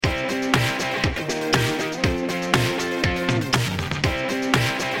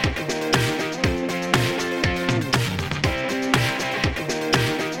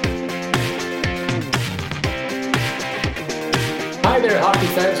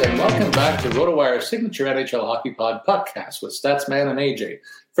welcome back to RotoWire's signature NHL Hockey Pod podcast with Statsman and AJ.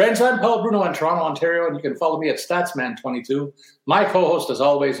 Friends, I'm Paul Bruno in Toronto, Ontario, and you can follow me at Statsman22. My co-host, as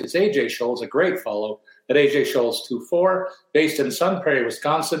always, is AJ Scholes, a great follow at AJ Scholes24, based in Sun Prairie,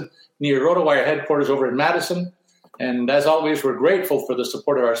 Wisconsin, near RotoWire headquarters over in Madison. And as always, we're grateful for the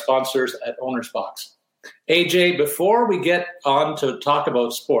support of our sponsors at Owner's Box. AJ, before we get on to talk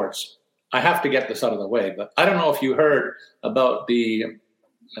about sports, I have to get this out of the way, but I don't know if you heard about the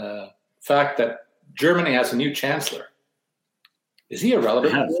fact that Germany has a new chancellor. Is he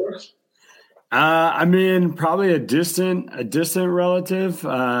irrelevant? I mean, probably a distant relative,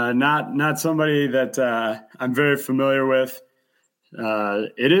 not somebody that I'm very familiar with.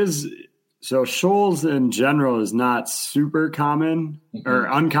 It is so Scholes in general is not super common or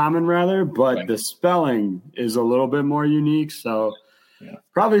uncommon rather, but right. The spelling is a little bit more unique. So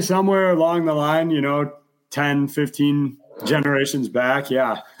probably somewhere along the line, 10, 15 generations back.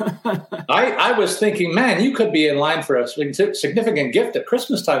 Yeah. I was thinking, man, you could be in line for a significant gift at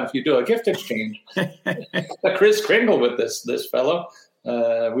Christmas time if you do a gift exchange. Chris Kringle with this fellow.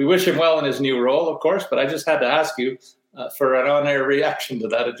 We wish him well in his new role, of course, but I just had to ask you for an on-air reaction to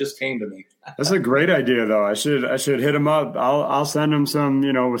that. It just came to me. That's a great idea, though. I should hit him up. I'll send him some,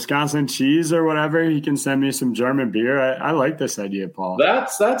 Wisconsin cheese or whatever. He can send me some German beer. I like this idea, Paul.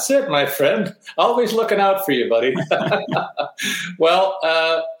 That's it, my friend. Always looking out for you, buddy. Well,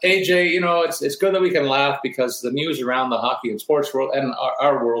 AJ, it's good that we can laugh because the news around the hockey and sports world and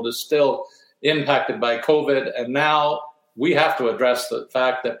our world is still impacted by COVID, and now we have to address the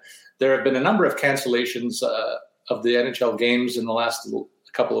fact that there have been a number of cancellations of the NHL games in the last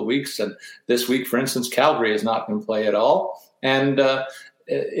couple of weeks. And this week, for instance, Calgary is not going to play at all. And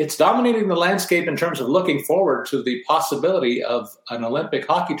it's dominating the landscape in terms of looking forward to the possibility of an Olympic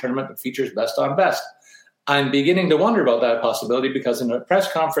hockey tournament that features best on best. I'm beginning to wonder about that possibility because in a press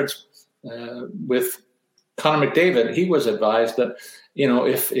conference with Connor McDavid, he was advised that,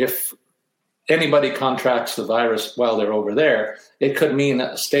 if anybody contracts the virus while they're over there, it could mean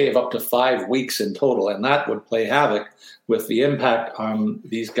a stay of up to 5 weeks in total, and that would play havoc with the impact on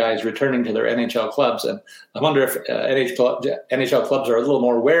these guys returning to their NHL clubs. And I wonder if NHL clubs are a little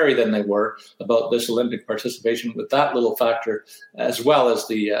more wary than they were about this Olympic participation with that little factor, as well as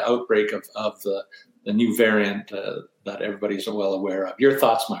the outbreak of the new variant that everybody's well aware of. Your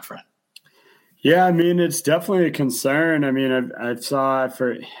thoughts, my friend? Yeah, I mean, it's definitely a concern. I mean, I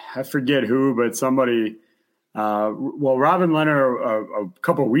forget who, but somebody, Robin Leonard a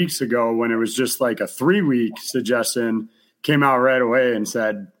couple of weeks ago when it was just like a 3-week suggestion came out right away and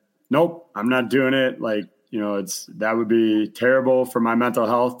said, nope, I'm not doing it. Like, that would be terrible for my mental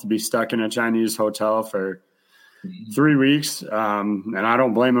health to be stuck in a Chinese hotel for 3 weeks. And I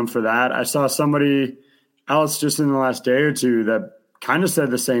don't blame him for that. I saw somebody else just in the last day or two that kind of said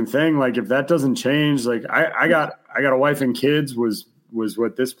the same thing. Like, if that doesn't change, like I got a wife and kids was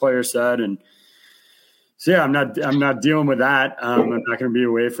what this player said. And so, yeah, I'm not dealing with that. I'm not going to be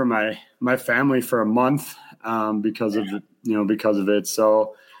away from my family for a month because of it.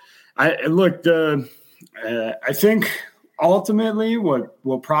 So I think ultimately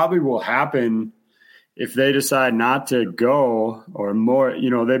what probably will happen if they decide not to go or more,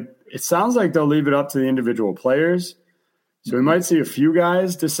 it sounds like they'll leave it up to the individual players. So we might see a few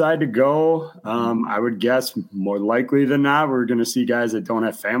guys decide to go. I would guess more likely than not, we're going to see guys that don't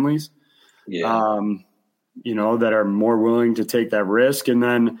have families, that are more willing to take that risk. And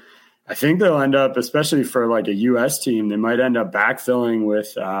then I think they'll end up, especially for like a U.S. team, they might end up backfilling with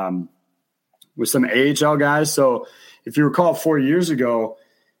some AHL guys. So if you recall 4 years ago,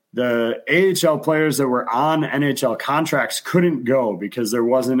 the AHL players that were on NHL contracts couldn't go because there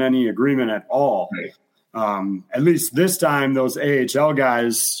wasn't any agreement at all. Right. At least this time, those AHL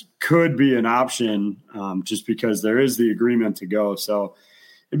guys could be an option just because there is the agreement to go. So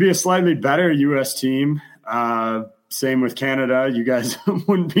it'd be a slightly better U.S. team. Same with Canada. You guys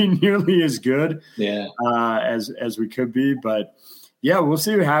wouldn't be nearly as good as we could be. But, yeah, we'll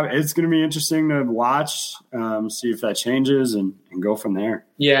see what happens. It's going to be interesting to watch, see if that changes and go from there.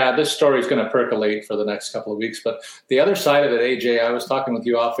 Yeah, this story is going to percolate for the next couple of weeks. But the other side of it, AJ, I was talking with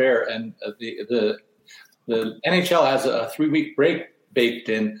you off air, and the NHL has a 3-week break baked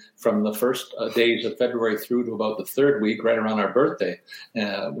in from the first days of February through to about the third week, right around our birthday,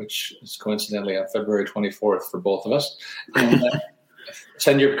 which is coincidentally on February 24th for both of us. And,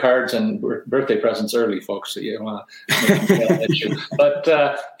 send your cards and birthday presents early, folks. But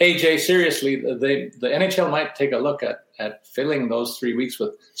AJ, seriously, the NHL might take a look at filling those 3 weeks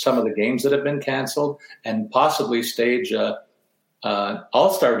with some of the games that have been canceled and possibly stage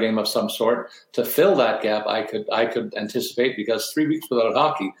all-star game of some sort to fill that gap. I could anticipate, because 3 weeks without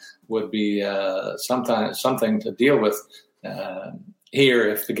hockey would be something to deal with here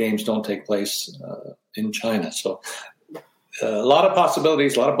if the games don't take place in China. So a lot of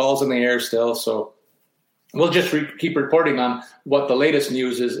possibilities, a lot of balls in the air still. So we'll just keep reporting on what the latest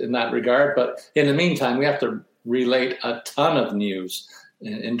news is in that regard. But in the meantime, we have to relate a ton of news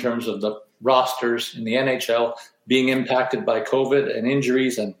in terms of the rosters in the NHL being impacted by COVID and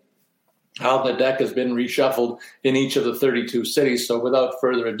injuries, and how the deck has been reshuffled in each of the 32 cities. So without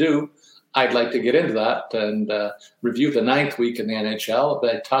further ado, I'd like to get into that and review the 9th week in the NHL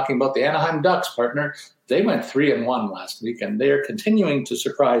by talking about the Anaheim Ducks, partner. They went 3-1 last week, and they're continuing to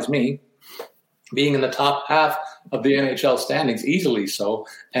surprise me, being in the top half of the NHL standings, easily so.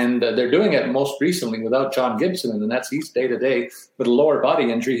 And they're doing it most recently without John Gibson in the nets. He's day-to-day with a lower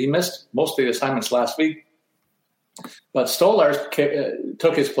body injury. He missed most of the assignments last week. But Stolarz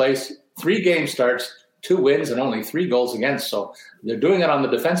took his place, 3 game starts, 2 wins, and only 3 goals against. So they're doing it on the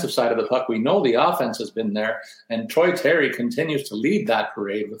defensive side of the puck. We know the offense has been there, and Troy Terry continues to lead that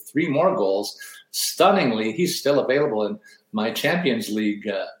parade with 3 more goals. Stunningly, he's still available in my Champions League,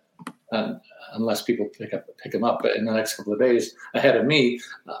 unless people pick him up in the next couple of days ahead of me.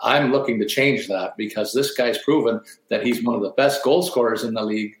 I'm looking to change that, because this guy's proven that he's one of the best goal scorers in the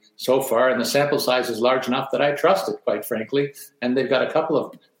league so far, and the sample size is large enough that I trust it, quite frankly. And they've got a couple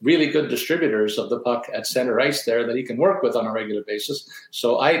of really good distributors of the puck at center ice there that he can work with on a regular basis.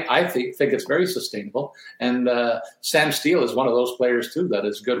 So I think it's very sustainable. And Sam Steele is one of those players too that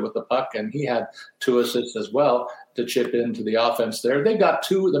is good with the puck, and he had 2 assists as well to chip into the offense there. They've got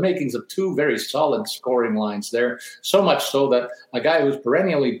the makings of 2 very solid scoring lines there, so much so that a guy who's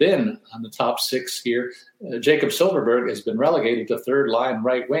perennially been on the top 6 here, Jacob Silfverberg, has been relegated to 3rd line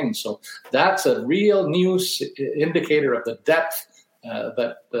right wing. So that's a real new indicator of the depth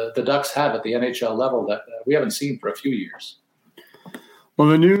that the Ducks have at the NHL level that we haven't seen for a few years. Well,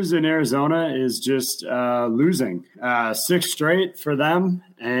 the news in Arizona is just losing 6 straight for them.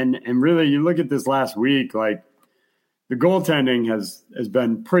 And really, you look at this last week, like, the goaltending has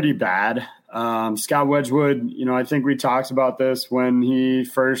been pretty bad. Scott Wedgwood, I think we talked about this when he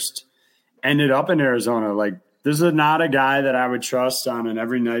first ended up in Arizona. Like, this is not a guy that I would trust on an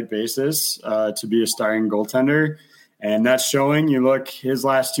every night basis to be a starting goaltender. And that's showing. You look, his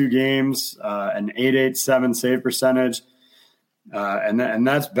last 2 games, an .887 save percentage. And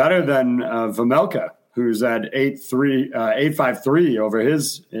that's better than Vejmelka, who's at .853 over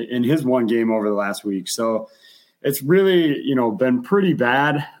in his 1 game over the last week. So it's really, been pretty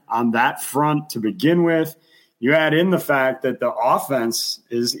bad on that front to begin with. You add in the fact that the offense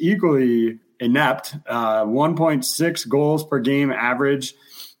is equally inept, 1.6 goals per game average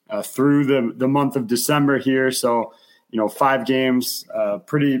through the month of December here. So, 5 games,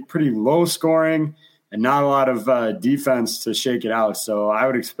 pretty low scoring and not a lot of defense to shake it out. So I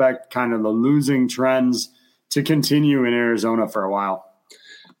would expect kind of the losing trends to continue in Arizona for a while.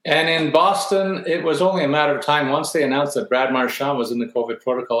 And in Boston, it was only a matter of time. Once they announced that Brad Marchand was in the COVID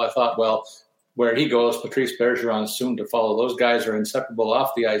protocol, I thought, well, where he goes, Patrice Bergeron is soon to follow. Those guys are inseparable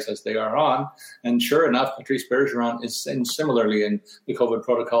off the ice as they are on. And sure enough, Patrice Bergeron is similarly in the COVID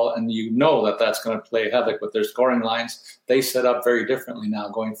protocol. And you know that that's going to play havoc with their scoring lines. They set up very differently now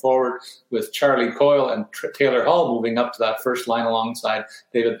going forward, with Charlie Coyle and Taylor Hall moving up to that first line alongside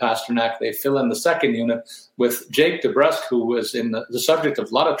David Pastrnak. They fill in the second unit with Jake DeBrusk, who was in the subject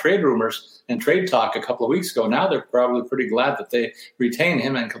of a lot of trade rumors and trade talk a couple of weeks ago. Now they're probably pretty glad that they retain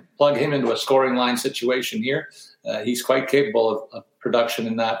him and can plug him into a scoring line situation here. He's quite capable of production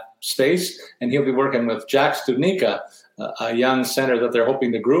in that space, and he'll be working with Jack Studnicka, a young center that they're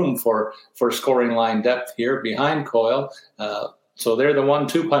hoping to groom for scoring line depth here behind Coyle. So they're the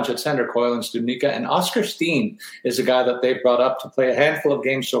 1-2 punch at center, Coyle and Studnicka. And Oscar Steen is a guy that they've brought up to play a handful of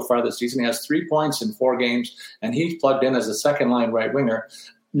games so far this season. He has 3 points in 4 games, and he's plugged in as a second-line right winger.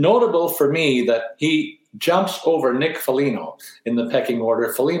 Notable for me that he jumps over Nick Foligno in the pecking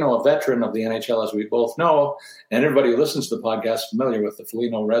order. Foligno, a veteran of the NHL, as we both know, and everybody who listens to the podcast is familiar with the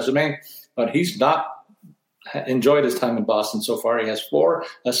Foligno resume, but he's not enjoyed his time in Boston so far. He has 4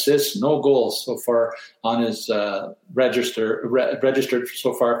 assists, no goals so far on his registered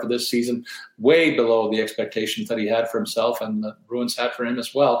so far for this season, way below the expectations that he had for himself and the Bruins had for him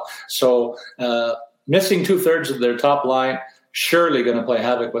as well. So missing 2/3 of their top line, surely going to play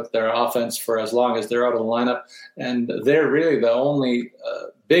havoc with their offense for as long as they're out of the lineup. And they're really the only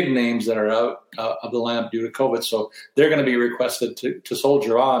big names that are out of the lineup due to COVID. So they're going to be requested to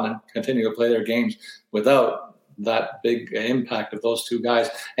soldier on and continue to play their games without that big impact of those 2 guys.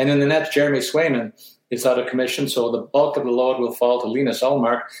 And in the net, Jeremy Swayman is out of commission, so the bulk of the load will fall to Linus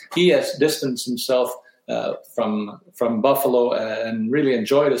Ullmark. He has distanced himself from Buffalo and really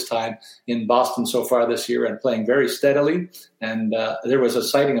enjoyed his time in Boston so far this year and playing very steadily. And there was a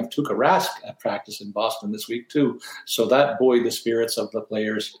sighting of Tuukka Rask at practice in Boston this week too. So that buoyed the spirits of the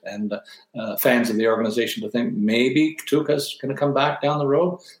players and fans of the organization to think maybe Tuukka's going to come back down the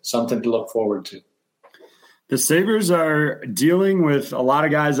road. Something to look forward to. The Sabres are dealing with a lot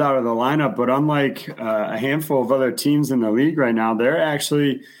of guys out of the lineup, but unlike a handful of other teams in the league right now, they're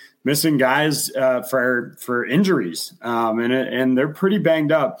actually missing guys for injuries, and they're pretty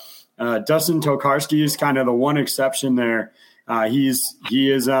banged up. Dustin Tokarski is kind of the one exception there. He is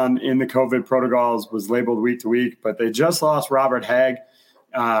in the COVID protocols, was labeled week to week, but they just lost Robert Hagg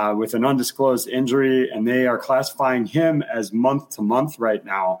with an undisclosed injury, and they are classifying him as month to month right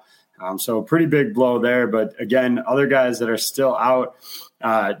now. So a pretty big blow there. But again, other guys that are still out,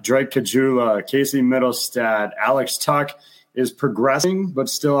 Drake Caggiula, Casey Middlestad, Alex Tuck is progressing, but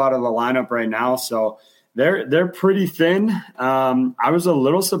still out of the lineup right now. So they're pretty thin. I was a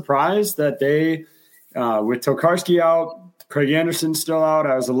little surprised that they, with Tokarski out, Craig Anderson still out,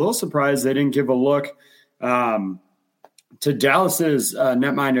 I was a little surprised they didn't give a look to Dallas's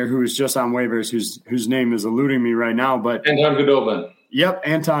netminder, who is just on waivers, whose name is eluding me right now. But Anton Khudobin. Yep,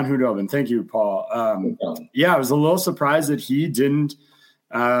 Anton Khudobin. Thank you, Paul. I was a little surprised that he didn't.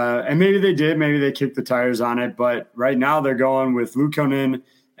 And maybe they did. Maybe they kicked the tires on it. But right now they're going with Luukkonen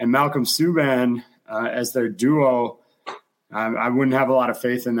and Malcolm Subban as their duo. I wouldn't have a lot of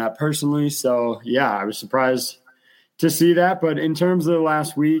faith in that personally. So, yeah, I was surprised to see that. But in terms of the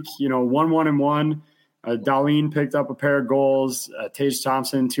last week, 1-1-1. Dahlin picked up a pair of goals. Tage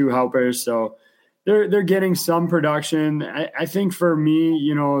Thompson, 2 helpers. So they're getting some production. I think for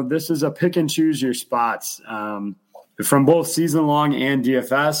me, this is a pick and choose your spots. From both season long and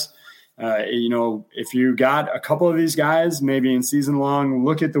DFS, if you got a couple of these guys, maybe in season long,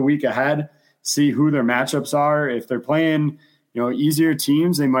 look at the week ahead, see who their matchups are. If they're playing, easier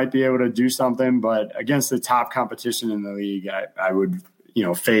teams, they might be able to do something, but against the top competition in the league, I would,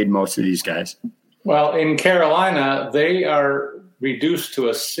 fade most of these guys. Well, in Carolina, they are reduced to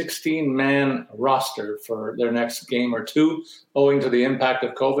a 16-man roster for their next game or two, owing to the impact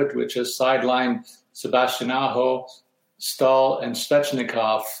of COVID, which has sidelined Sebastian Aho, Stahl, and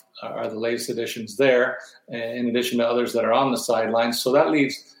Svechnikov are the latest additions there, in addition to others that are on the sidelines. So that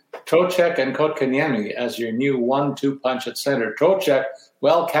leaves Trocheck and Kotkaniemi as your new 1-2 punch at center. Trocheck,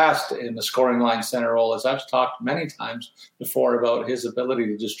 well cast in the scoring line center role, as I've talked many times before about his ability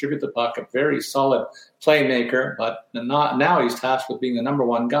to distribute the puck, a very solid playmaker, but now he's tasked with being the number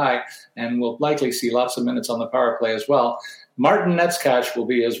one guy and will likely see lots of minutes on the power play as well. Martin Netskach will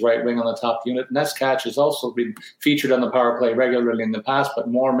be his right wing on the top unit. Netskach has also been featured on the power play regularly in the past, but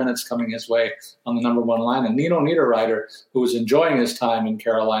more minutes coming his way on the number one line. And Nino Niederreiter, who is enjoying his time in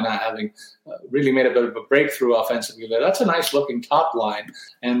Carolina, having really made a bit of a breakthrough offensively there. That's a nice-looking top line.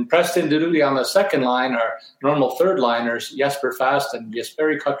 And Preston Duduti on the second line are normal third-liners, Jesper Fast and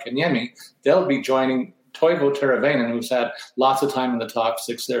Jesperi Kotkaniemi. They'll be joining Toivo Teravainen, who's had lots of time in the top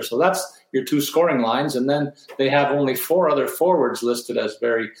six there. So that's your 2 scoring lines. And then they have only 4 other forwards listed as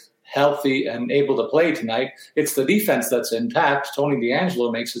very healthy and able to play tonight. It's the defense that's intact. Tony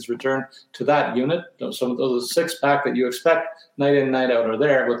DeAngelo makes his return to that unit. So those 6-pack that you expect night in, night out are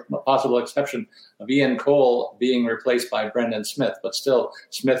there, with the possible exception of Ian Cole being replaced by Brendan Smith. But still,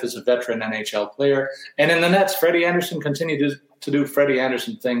 Smith is a veteran NHL player. And in the nets, Freddie Anderson continued to do Freddie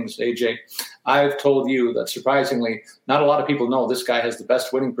Anderson things, AJ. I've told you that, surprisingly, not a lot of people know this guy has the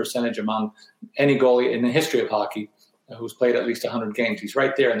best winning percentage among any goalie in the history of hockey who's played at least 100 games. He's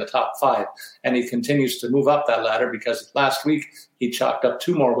right there in the top 5, and he continues to move up that ladder because last week he chalked up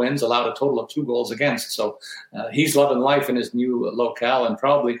 2 more wins, allowed a total of 2 goals against. So he's loving life in his new locale and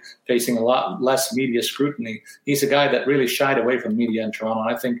probably facing a lot less media scrutiny. He's a guy that really shied away from media in Toronto,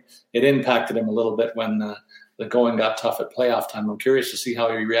 and I think it impacted him a little bit when the going got tough at playoff time. I'm curious to see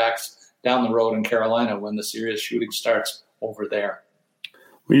how he reacts down the road in Carolina when the serious shooting starts over there.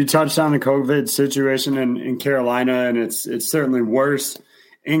 Well, you touched on the COVID situation in Carolina, and it's certainly worse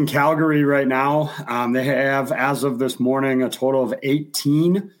in Calgary right now. They have, as of this morning, a total of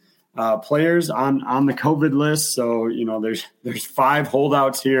 18 players on the COVID list. So, there's 5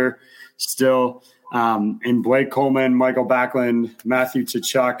 holdouts here still. In Blake Coleman, Michael Backlund, Matthew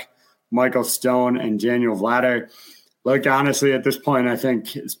Tkachuk, Michael Stone, and Daniel Vladar. Look, honestly, at this point, I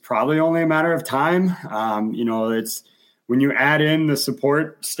think it's probably only a matter of time. It's when you add in the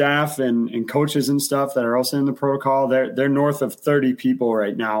support staff and coaches and stuff that are also in the protocol, they're north of 30 people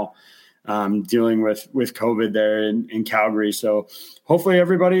right now dealing with COVID there in Calgary. So hopefully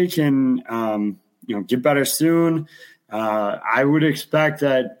everybody can get better soon. I would expect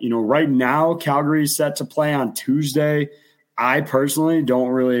that, right now Calgary's set to play on Tuesday. I personally don't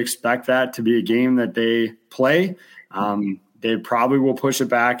really expect that to be a game that they play. They probably will push it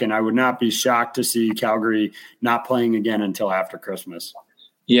back, and I would not be shocked to see Calgary not playing again until after Christmas.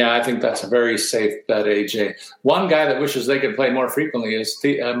 Yeah, I think that's a very safe bet, AJ. One guy that wishes they could play more frequently is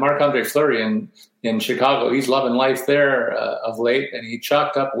Marc-Andre Fleury in Chicago. He's loving life there of late, and he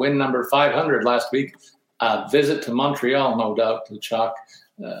chalked up win number 500 last week. Visit to Montreal, no doubt, to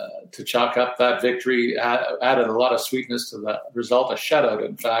chalk up that victory. Added a lot of sweetness to the result, a shutout,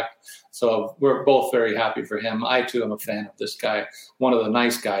 in fact. So we're both very happy for him. I, too, am a fan of this guy, one of the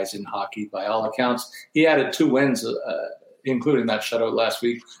nice guys in hockey by all accounts. He added 2 wins, including that shutout last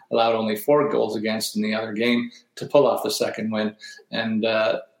week, allowed only 4 goals against in the other game to pull off the second win. And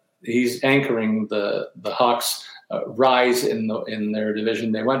he's anchoring the Hawks' rise in their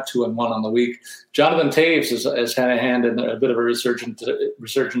division. They went 2-1 on the week. Jonathan Toews has had a hand in a bit of a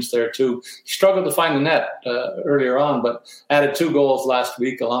resurgence there too. Struggled to find the net earlier on, but added 2 goals last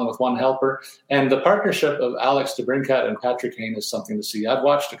week along with 1 helper. And the partnership of Alex DeBrincat and Patrick Kane is something to see. I've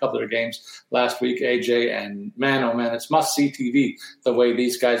watched a couple of their games last week, AJ, and man, oh man, it's must-see TV the way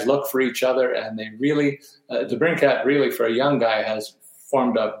these guys look for each other. And they really, DeBrincat really, for a young guy, has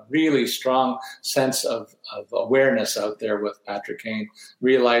formed a really strong sense of awareness out there with Patrick Kane,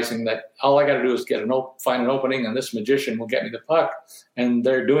 realizing that all I got to do is find an opening, and this magician will get me the puck. And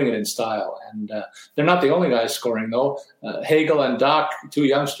they're doing it in style. And they're not the only guys scoring, though. Hagel and Doc, 2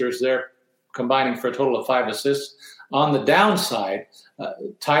 youngsters there, combining for a total of 5 assists. On the downside,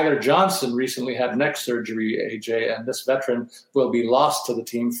 Tyler Johnson recently had neck surgery, AJ, and this veteran will be lost to the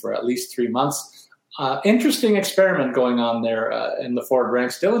team for at least 3 months. Interesting experiment going on there in the forward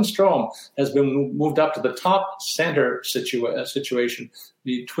ranks. Dylan Strome has been moved up to the top center situation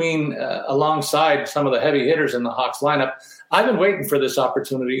alongside some of the heavy hitters in the Hawks lineup. I've been waiting for this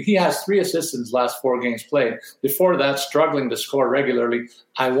opportunity. He has 3 assists in his last 4 games played. Before that, struggling to score regularly.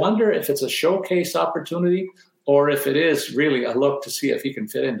 I wonder if it's a showcase opportunity or if it is really a look to see if he can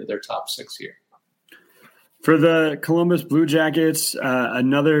fit into their top 6 here. For the Columbus Blue Jackets,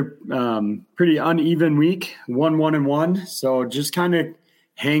 another pretty uneven week, 1-1-1. So just kind of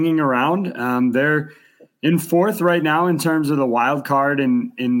hanging around. They're in 4th right now in terms of the wild card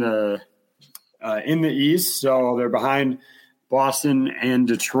in the East. So they're behind Boston and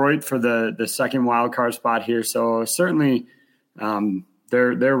Detroit for the second wild card spot here. So certainly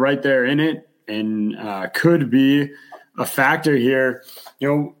they're right there in it and could be a factor here.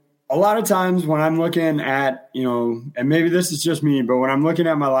 A lot of times when I'm looking at, and maybe this is just me, but when I'm looking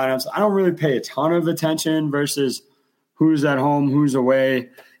at my lineups, I don't really pay a ton of attention versus who's at home, who's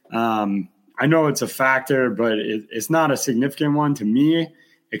away. I know it's a factor, but it's not a significant one to me,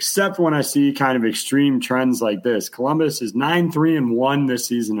 except when I see kind of extreme trends like this. Columbus is 9-3-1 this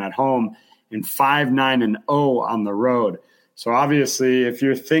season at home and 5-9-0 on the road. So obviously, if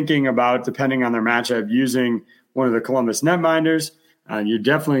you're thinking about, depending on their matchup, using one of the Columbus netminders, you're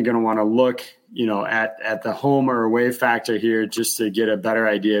definitely going to want to look, at the home or away factor here just to get a better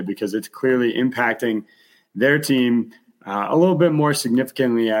idea, because it's clearly impacting their team a little bit more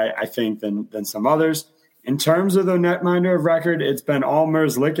significantly, I think, than some others. In terms of the netminder of record, it's been all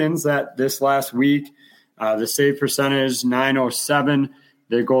Merzlikins that this last week. The save percentage, .907.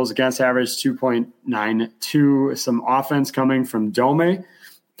 Their goals against average, 2.92. Some offense coming from Dome.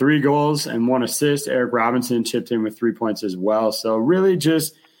 3 goals and 1 assist. Eric Robinson chipped in with 3 points as well. So really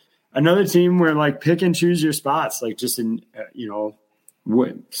just another team where pick and choose your spots, just in,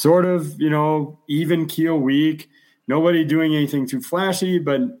 sort of, even keel week. Nobody doing anything too flashy,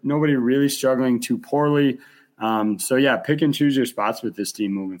 but nobody really struggling too poorly. So yeah, pick and choose your spots with this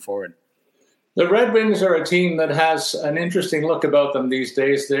team moving forward. The Red Wings are a team that has an interesting look about them these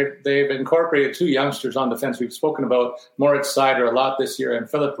days. They've incorporated 2 youngsters on defense. We've spoken about Moritz Seider a lot this year and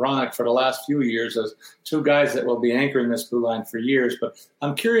Philip Hronek for the last few years as 2 guys that will be anchoring this blue line for years. But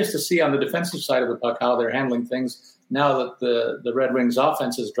I'm curious to see on the defensive side of the puck how they're handling things now that the Red Wings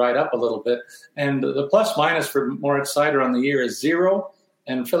offense has dried up a little bit. And the plus-minus for Moritz Seider on the year is 0.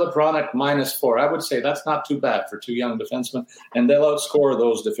 And Philip Hronek -4. I would say that's not too bad for 2 young defensemen. And they'll outscore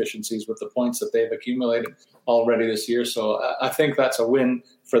those deficiencies with the points that they've accumulated already this year. So I think that's a win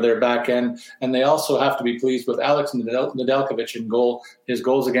for their back end. And they also have to be pleased with Alex Nedeljkovic in goal. His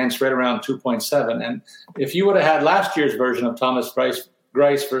goals against right around 2.7. And if you would have had last year's version of Thomas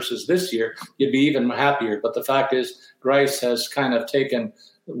Greiss versus this year, you'd be even happier. But the fact is, Greiss has kind of taken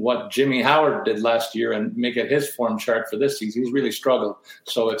what Jimmy Howard did last year and make it his form chart for this season. He's really struggled.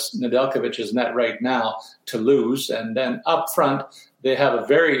 So it's Nedeljkovic's net right now to lose. And then up front, they have a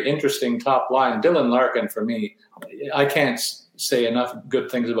very interesting top line. Dylan Larkin, for me, I can't say enough good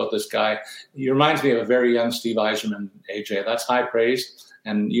things about this guy. He reminds me of a very young Steve Yzerman, AJ. That's high praise.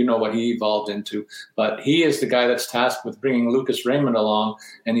 And you know what he evolved into. But he is the guy that's tasked with bringing Lucas Raymond along,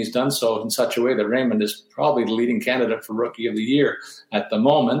 and he's done so in such a way that Raymond is probably the leading candidate for Rookie of the Year at the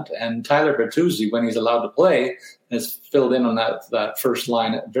moment. And Tyler Bertuzzi, when he's allowed to play, has filled in on that first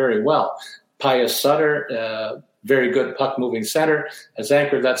line very well. Pius Sutter, very good puck-moving center, has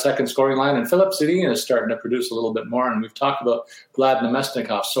anchored that second scoring line. And Philip Zadina is starting to produce a little bit more. And we've talked about Vlad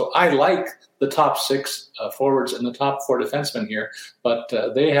Namestnikov. So I like the top 6 forwards and the top 4 defensemen here. But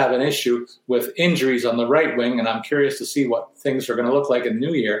they have an issue with injuries on the right wing. And I'm curious to see what things are going to look like in the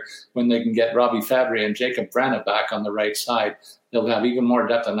new year when they can get Robbie Fabbri and Jacob Vrana back on the right side. They'll have even more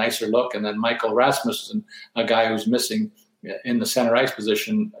depth, a nicer look. And then Michael Rasmussen, a guy who's missing in the center ice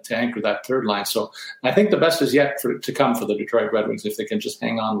position to anchor that third line. So I think the best is yet to come for the Detroit Red Wings if they can just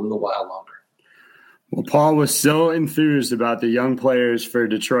hang on a little while longer. Well, Paul was so enthused about the young players for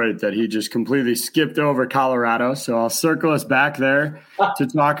Detroit that he just completely skipped over Colorado. So I'll circle us back there to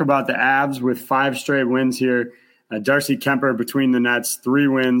talk about the Avs with 5 straight wins here. Darcy Kemper between the nets, 3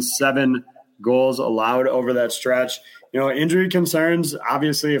 wins, 7 goals allowed over that stretch. You know, injury concerns,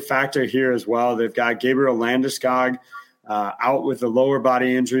 obviously a factor here as well. They've got Gabriel Landeskog out with a lower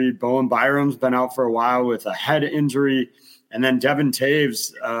body injury. Bowen Byram's been out for a while with a head injury. And then Devin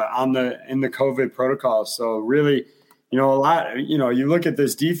Taves in the COVID protocol. So really, you know, a lot, you know, you look at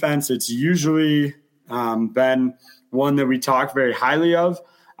this defense, it's usually been one that we talk very highly of.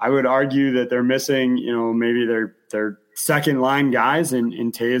 I would argue that they're missing, you know, maybe their second line guys in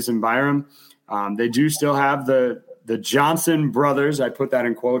Taves and Byram. They do still have the Johnson brothers. I put that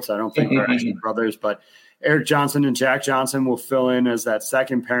in quotes. I don't think they're actually brothers, but Eric Johnson and Jack Johnson will fill in as that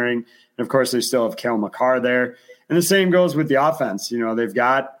second pairing. And of course, they still have Cale Makar there. And the same goes with the offense. You know, they've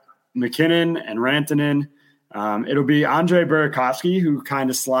got McKinnon and Rantanen. It'll be Andrei Burakovsky who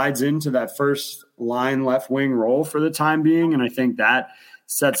kind of slides into that first line left wing role for the time being. And I think that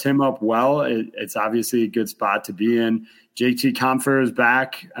sets him up well. It's obviously a good spot to be in. JT Compher is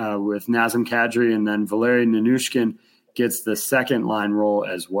back with Nazem Kadri, and then Valeri Ninushkin gets the second line role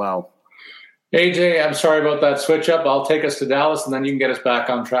as well. AJ, I'm sorry about that switch up. I'll take us to Dallas, and then you can get us back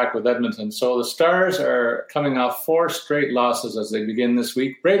on track with Edmonton. So the Stars are coming off 4 straight losses as they begin this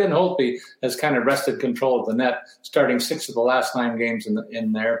week. Braden Holtby has kind of wrested control of the net, starting 6 of the last 9 games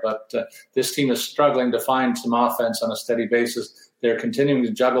in there. But this team is struggling to find some offense on a steady basis. They're continuing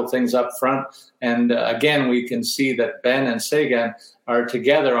to juggle things up front. And again, we can see that Ben and Seguin are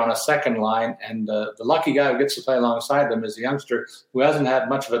together on a second line. And the lucky guy who gets to play alongside them is a youngster who hasn't had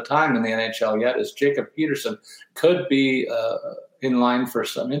much of a time in the NHL yet, is Jacob Peterson. Could be in line for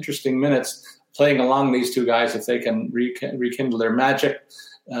some interesting minutes playing along these two guys if they can rekindle their magic.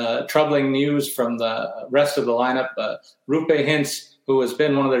 Troubling news from the rest of the lineup. Rupe Hintz, who has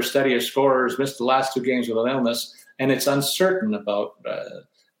been one of their steadiest scorers, missed the last 2 games with an illness. And it's uncertain about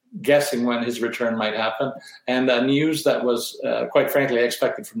guessing when his return might happen. And news that was, quite frankly,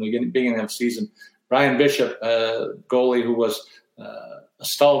 expected from the beginning of the season. Ryan Bishop, goalie who was a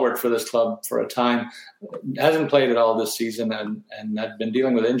stalwart for this club for a time, hasn't played at all this season and had been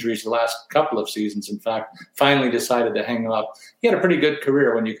dealing with injuries the last couple of seasons. In fact, finally decided to hang up. He had a pretty good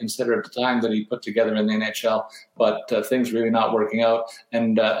career when you consider at the time that he put together in the NHL, but things really not working out.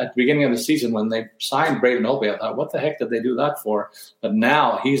 And at the beginning of the season, when they signed Braden Holtby, I thought, what the heck did they do that for? But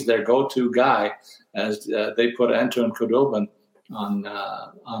now he's their go-to guy as they put Antoine Khudobin on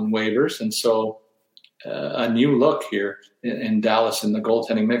waivers. And so a new look here in Dallas in the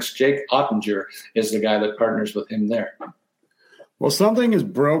goaltending mix. Jake Ottinger is the guy that partners with him there. Well, something is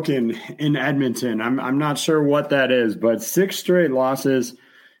broken in Edmonton. I'm not sure what that is, but 6 straight losses.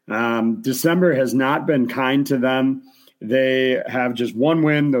 December has not been kind to them. They have just 1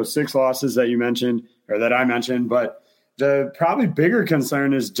 win, those 6 losses that you mentioned, or that I mentioned. But the probably bigger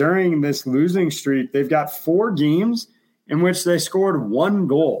concern is during this losing streak, they've got 4 games in which they scored 1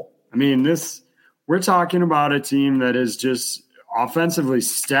 goal. I mean, we're talking about a team that is just offensively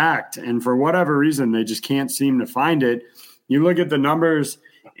stacked, and for whatever reason, they just can't seem to find it. You look at the numbers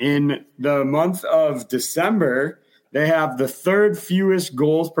in the month of December, they have the 3rd fewest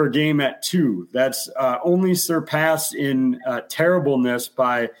goals per game at 2. That's only surpassed in terribleness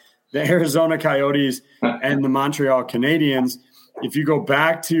by the Arizona Coyotes and the Montreal Canadiens. If you go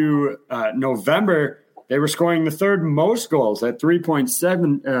back to November, they were scoring the 3rd most goals at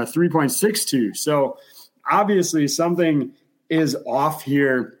 3.62. So obviously something is off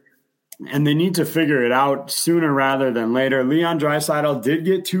here, and they need to figure it out sooner rather than later. Leon Draisaitl did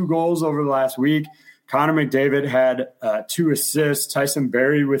get 2 goals over the last week. Connor McDavid had 2 assists. Tyson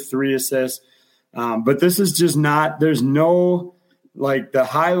Barrie with 3 assists. But this is just not – there's no – like the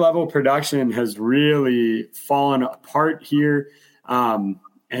high-level production has really fallen apart here, and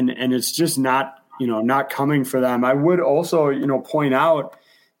it's just not – not coming for them. I would also, point out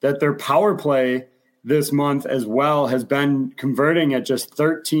that their power play this month as well has been converting at just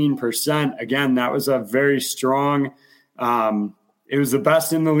 13%. Again, that was a very strong, it was the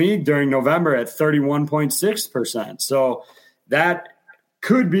best in the league during November at 31.6%. So that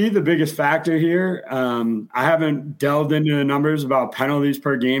could be the biggest factor here. I haven't delved into the numbers about penalties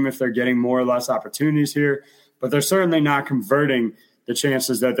per game, if they're getting more or less opportunities here, but they're certainly not converting the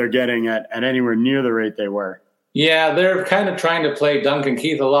chances that they're getting at anywhere near the rate they were. Yeah, they're kind of trying to play Duncan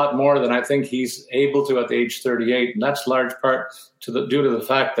Keith a lot more than I think he's able to at the age 38, and that's large part due to the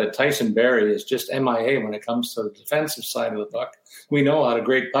fact that Tyson Barrie is just MIA when it comes to the defensive side of the puck. We know how a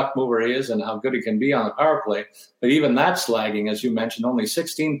great puck mover he is and how good he can be on the power play, but even that's lagging, as you mentioned. Only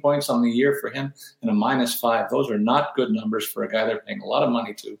 16 points on the year for him and a -5. Those are not good numbers for a guy they're paying a lot of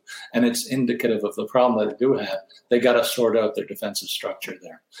money to, and it's indicative of the problem that they do have. They got to sort out their defensive structure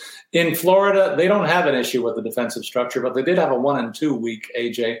there. In Florida, they don't have an issue with the defensive structure, but they did have a 1-2 week,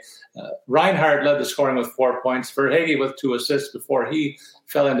 AJ. Reinhart led the scoring with 4 points. Verhaeghe with 2 assists before he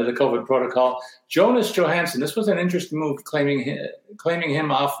fell into the COVID protocol. Jonas Johansson, this was an interesting move, claiming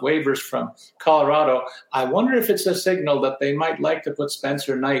him off waivers from Colorado. I wonder if it's a signal that they might like to put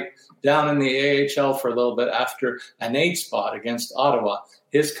Spencer Knight down in the AHL for a little bit after an 8 spot against Ottawa.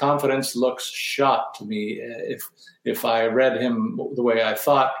 His confidence looks shot to me. If I read him the way I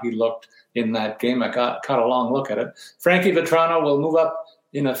thought he looked in that game, I caught a long look at it. Frankie Vetrano will move up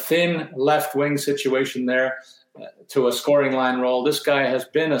in a thin left wing situation there to a scoring line role. This guy has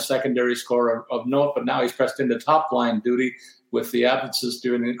been a secondary scorer of note, but now he's pressed into top line duty with the absences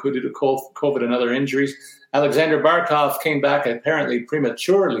due to COVID and other injuries. Alexander Barkov came back apparently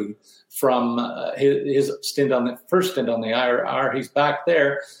prematurely from his first stint on the IR. He's back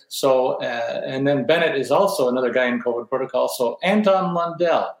there. So, and then Bennett is also another guy in COVID protocol. So Anton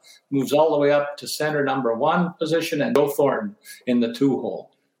Lundell moves all the way up to center number 1 position, and Joe Thornton in the 2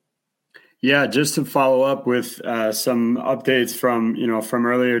 hole. Yeah, just to follow up with some updates from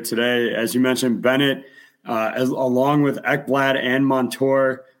earlier today, as you mentioned, Bennett, along with Ekblad and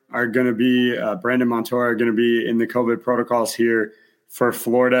Montour are going to be Brandon Montour are going to be in the COVID protocols here for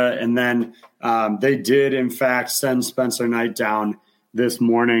Florida. And then they did, in fact, send Spencer Knight down this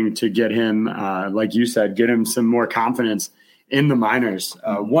morning to get him, like you said, get him some more confidence in the minors.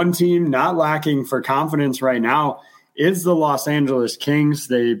 One team not lacking for confidence right now is the Los Angeles Kings.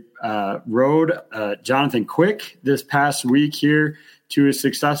 They rode Jonathan Quick this past week here to a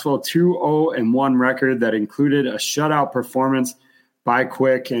successful 2-0-1 record that included a shutout performance by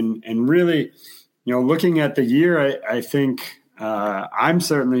Quick. And really, looking at the year, I think I'm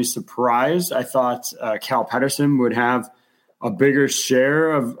certainly surprised. I thought Cal Peterson would have a bigger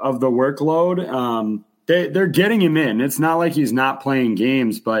share of the workload. They're getting him in. It's not like he's not playing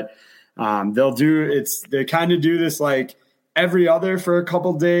games, but they kind of do this like every other for a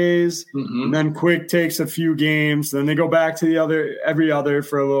couple days, and then Quick takes a few games, then they go back to every other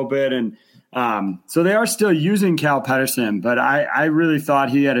for a little bit, and so they are still using Cal Peterson, but I really thought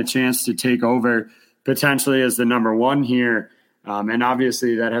he had a chance to take over potentially as the number 1 here, and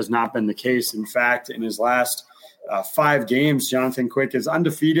obviously that has not been the case. In fact, in his last 5 games, Jonathan Quick is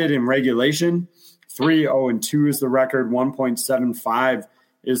undefeated in regulation. 3-0-2 is the record. 1.75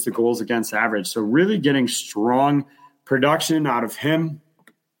 is the goals against average. So really getting strong production out of him.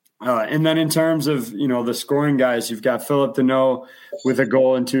 And then in terms of, the scoring guys, you've got Philip Deneau with a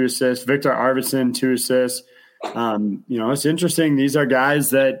goal and 2 assists, Victor Arvidsson, 2 assists. It's interesting. These are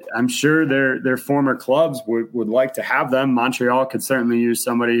guys that I'm sure their former clubs would like to have them. Montreal could certainly use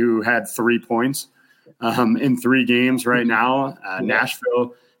somebody who had 3 points in 3 games right now.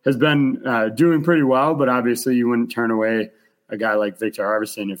 Nashville has been doing pretty well, but obviously you wouldn't turn away a guy like Victor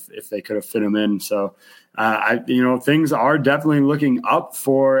Arvidsson if they could have fit him in. So, things are definitely looking up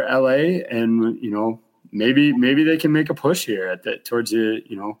for LA, and maybe they can make a push here towards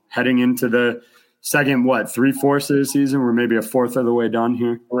heading into the second 3/4 of the season. We're maybe a fourth of the way done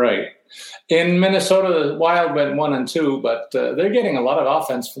here. Right. In Minnesota, the Wild went 1-2, but they're getting a lot of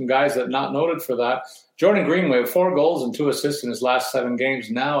offense from guys that are not noted for that. Jordan Greenway, 4 goals and 2 assists in his last 7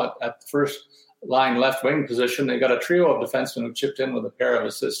 games, now at the first line left wing position. They got a trio of defensemen who chipped in with a pair of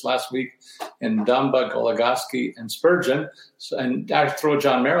assists last week in Dumba, Goligoski, and Spurgeon. And I throw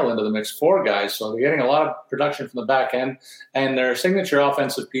John Merrill into the mix, 4 guys. So they're getting a lot of production from the back end. And their signature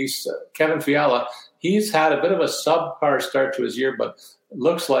offensive piece, Kevin Fiala, he's had a bit of a subpar start to his year, but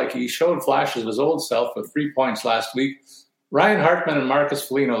looks like he showed flashes of his old self with 3 points last week. Ryan Hartman and Marcus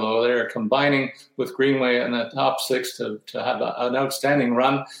Foligno, though, they're combining with Greenway in the top 6 to have an outstanding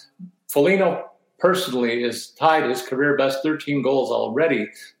run. Foligno personally has tied his career best 13 goals already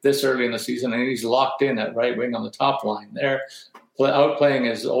this early in the season, and he's locked in at right wing on the top line there, outplaying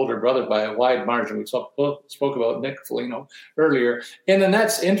his older brother by a wide margin. We spoke about Nick Foligno earlier. In the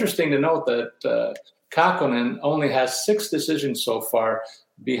Nets, interesting to note that Kakkonen only has 6 decisions so far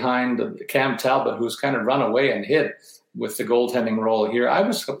behind Cam Talbot, who's kind of run away and hid with the goaltending role here.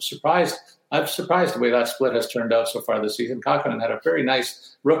 I'm surprised the way that split has turned out so far this season. Kakkonen had a very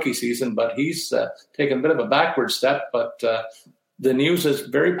nice rookie season, but he's taken a bit of a backward step. But the news is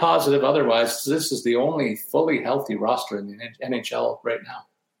very positive otherwise. This is the only fully healthy roster in the NHL right now.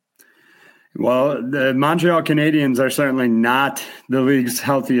 Well, the Montreal Canadiens are certainly not the league's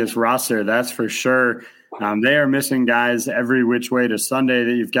healthiest roster, that's for sure. They are missing guys every which way to Sunday.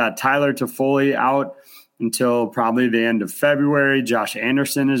 You've got Tyler Toffoli out until probably the end of February. Josh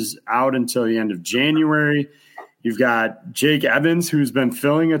Anderson is out until the end of January. You've got Jake Evans, who's been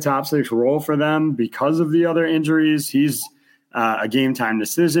filling a top 6 role for them because of the other injuries. He's a game-time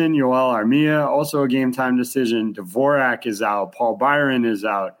decision. Yoel Armia, also a game-time decision. Dvorak is out. Paul Byron is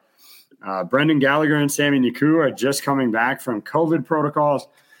out. Brendan Gallagher and Sami Niku are just coming back from COVID protocols.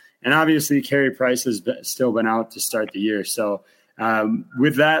 And obviously, Carey Price has still been out to start the year. So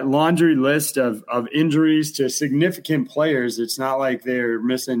with that laundry list of injuries to significant players, it's not like they're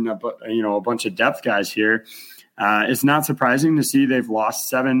missing a bunch of depth guys here. It's not surprising to see they've lost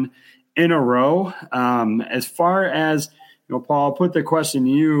 7 in a row. As far as, Paul, I'll put the question to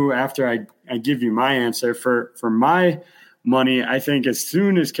you after I give you my answer. For my money, I think as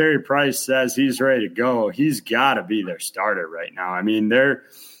soon as Carey Price says he's ready to go, he's got to be their starter right now. I mean, they're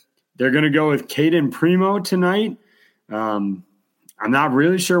going to go with Caden Primo tonight. I'm not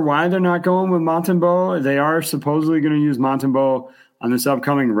really sure why they're not going with Montembeault. They are supposedly going to use Montembeault on this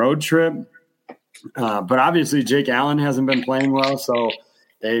upcoming road trip. But obviously Jake Allen hasn't been playing well. So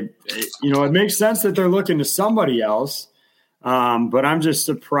it makes sense that they're looking to somebody else. But I'm just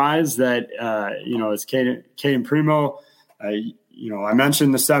surprised that, it's Caden Primo. I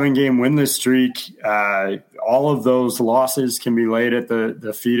mentioned the 7-game winless streak. All of those losses can be laid at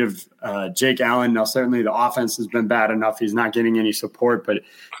the feet of Jake Allen. Now, certainly the offense has been bad enough. He's not getting any support, but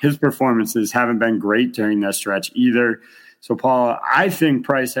his performances haven't been great during that stretch either. So, Paul, I think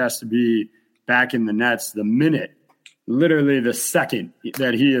Price has to be back in the Nets the minute, literally the second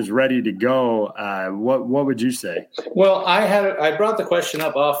that he is ready to go. What would you say? Well, I brought the question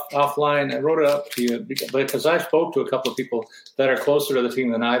up offline. I wrote it up to you because I spoke to a couple of people that are closer to the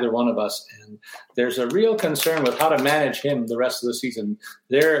team than either one of us, and there's a real concern with how to manage him the rest of the season.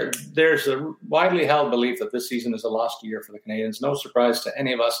 There's a widely held belief that this season is a lost year for the Canadiens. No surprise to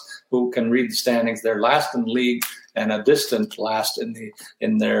any of us who can read the standings. They're last in the league and a distant last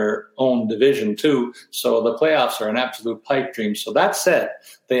in their own division too. So the playoffs are an absolute pipe dream. So that said,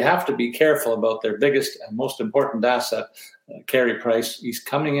 they have to be careful about their biggest and most important asset, Carey Price. He's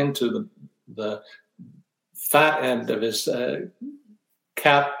coming into the fat end of his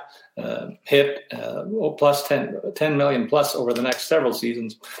cap hit, plus 10 million plus over the next several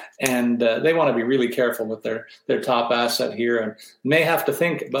seasons. And they want to be really careful with their top asset here and may have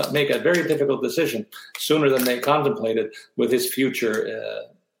to make a very difficult decision sooner than they contemplated with his future.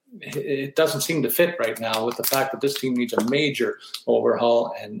 It doesn't seem to fit right now with the fact that this team needs a major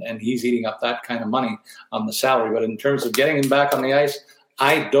overhaul and he's eating up that kind of money on the salary. But in terms of getting him back on the ice,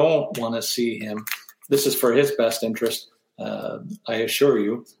 I don't want to see him. This is for his best interest. I assure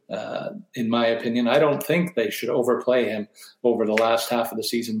you, in my opinion, I don't think they should overplay him over the last half of the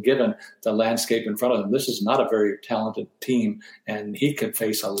season, given the landscape in front of them. This is not a very talented team, and he could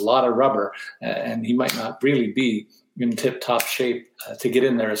face a lot of rubber, and he might not really be in tip-top shape to get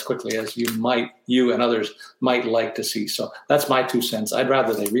in there as quickly as you and others might like to see. So that's my 2 cents. I'd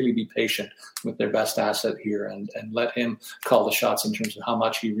rather they really be patient with their best asset here and let him call the shots in terms of how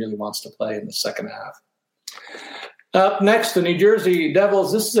much he really wants to play in the second half. Up next, the New Jersey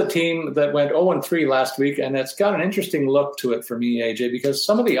Devils. This is a team that went 0-3 last week, and it's got an interesting look to it for me, AJ, because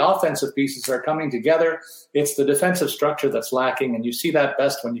some of the offensive pieces are coming together. It's the defensive structure that's lacking, and you see that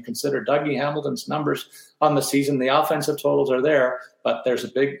best when you consider Dougie Hamilton's numbers on the season. The offensive totals are there, but there's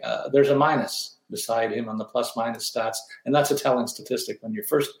a minus beside him on the plus-minus stats. And that's a telling statistic when your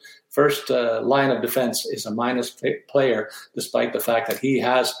first line of defense is a minus player, despite the fact that he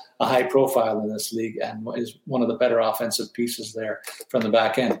has a high profile in this league and is one of the better offensive pieces there from the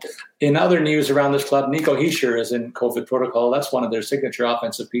back end. In other news around this club, Nico Hischier is in COVID protocol. That's one of their signature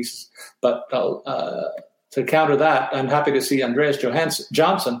offensive pieces. But to counter that, I'm happy to see Andreas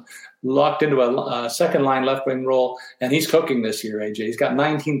Johnson locked into a second-line left-wing role, and he's cooking this year, AJ. He's got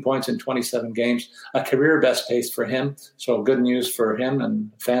 19 points in 27 games, a career-best pace for him. So good news for him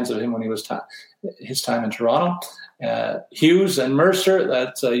and fans of him when he was his time in Toronto. Hughes and Mercer,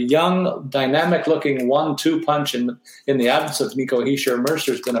 that's a young, dynamic-looking 1-2 punch in the absence of Nico Hischier.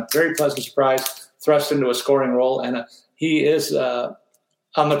 Mercer's been a very pleasant surprise, thrust into a scoring role, and he is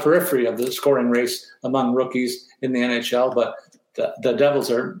on the periphery of the scoring race among rookies in the NHL, but the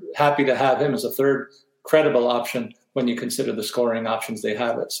Devils are happy to have him as a third credible option when you consider the scoring options they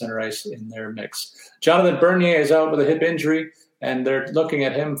have at center ice in their mix. Jonathan Bernier is out with a hip injury, and they're looking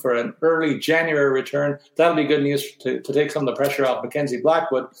at him for an early January return. That'll be good news to take some of the pressure off Mackenzie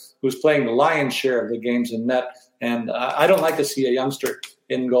Blackwood, who's playing the lion's share of the games in net. And I don't like to see a youngster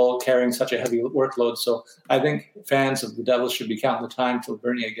in goal carrying such a heavy workload. So I think fans of the Devils should be counting the time till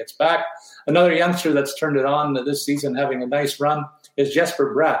Bernier gets back. Another youngster that's turned it on this season, having a nice run, is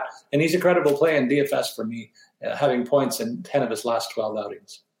Jesper Bratt. And he's a credible play in DFS for me, having points in 10 of his last 12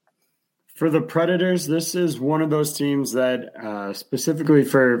 outings. For the Predators, this is one of those teams that specifically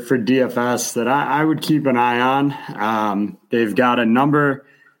for DFS that I would keep an eye on. They've got a number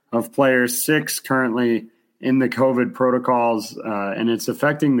of players, 6 currently in the COVID protocols, and it's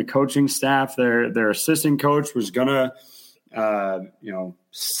affecting the coaching staff. Their assistant coach was going to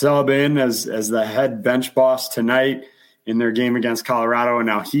sub in as the head bench boss tonight in their game against Colorado, and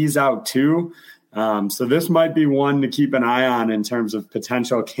now he's out too. So this might be one to keep an eye on in terms of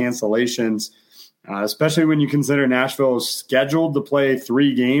potential cancellations, especially when you consider Nashville is scheduled to play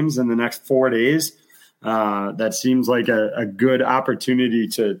 3 games in the next 4 days. That seems like a good opportunity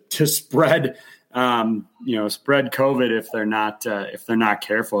to spread spread COVID if they're not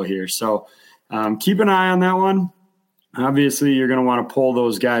careful here. So keep an eye on that one. Obviously, you're going to want to pull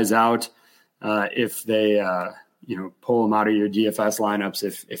those guys out if they pull them out of your DFS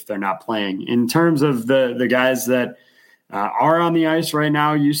lineups if they're not playing. In terms of the guys that are on the ice right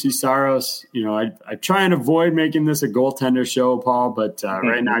now, UC Saros, I try and avoid making this a goaltender show, Paul, but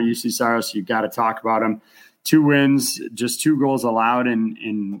right now UC Saros, you've got to talk about him. 2 wins, just 2 goals allowed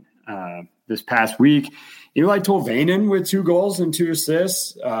in this past week. Eli Tolvanen with 2 goals and 2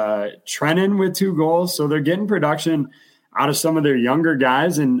 assists. Trennan with 2 goals. So they're getting production out of some of their younger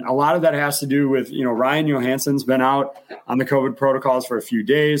guys. And a lot of that has to do with, Ryan Johansson's been out on the COVID protocols for a few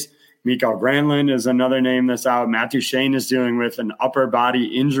days. Mikael Granlund is another name that's out. Matthew Shane is dealing with an upper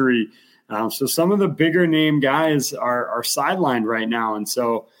body injury. So some of the bigger name guys are sidelined right now. And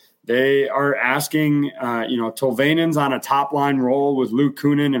so they are asking, Tolvanen's on a top line role with Luke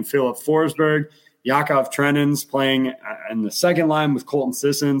Kunin and Philip Forsberg. Yakov Trennan's playing in the second line with Colton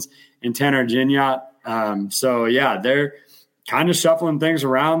Sissons and Tanner Gignot. They're kind of shuffling things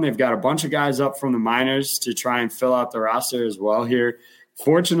around. They've got a bunch of guys up from the minors to try and fill out the roster as well here.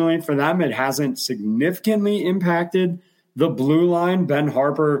 Fortunately for them, it hasn't significantly impacted the blue line. Ben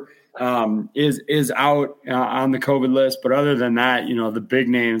Harper is out on the COVID list. But other than that, the big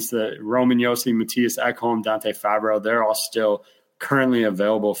names, the Roman Josi, Matthias Ekholm, Dante Fabro, they're all still currently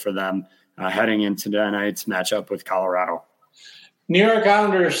available for them heading into tonight's matchup with Colorado. New York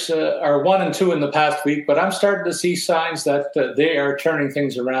Islanders are 1-2 in the past week, but I'm starting to see signs that they are turning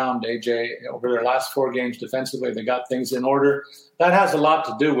things around, AJ. Over their last 4 games defensively, they got things in order. That has a lot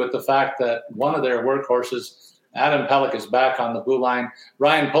to do with the fact that one of their workhorses, Adam Pelech, is back on the blue line.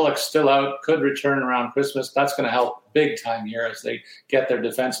 Ryan Pulock's still out, could return around Christmas. That's going to help big time here as they get their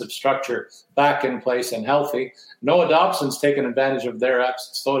defensive structure back in place and healthy. Noah Dobson's taken advantage of their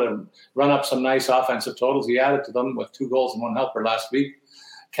absence to run up some nice offensive totals. He added to them with 2 goals and 1 helper last week.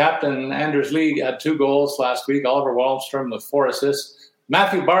 Captain Anders Lee had 2 goals last week. Oliver Wahlstrom with 4 assists.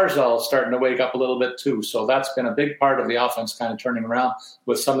 Matthew Barzal is starting to wake up a little bit too. So that's been a big part of the offense kind of turning around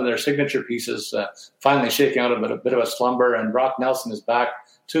with some of their signature pieces finally shaking out of a bit of a slumber. And Brock Nelson is back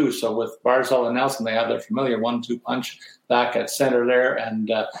too. So with Barzal and Nelson, they have their familiar 1-2 punch back at center there. And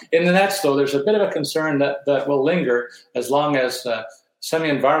in the nets, though, there's a bit of a concern that will linger as long as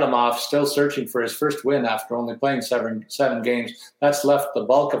Semyon Varlamov still searching for his first win after only playing seven games. That's left the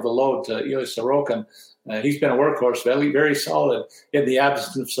bulk of the load to Ilya Sorokin. He's been a workhorse, very solid in the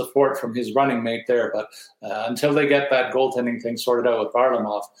absence of support from his running mate there. But until they get that goaltending thing sorted out with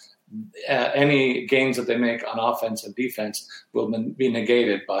Varlamov, any gains that they make on offense and defense will be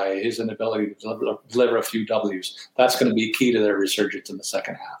negated by his inability to deliver a few W's. That's going to be key to their resurgence in the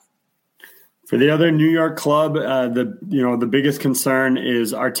second half. For the other New York club, the biggest concern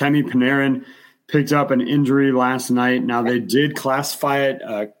is Artemi Panarin picked up an injury last night. Now they did classify it.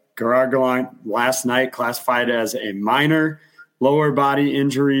 Gerard Gallant last night classified it as a minor lower body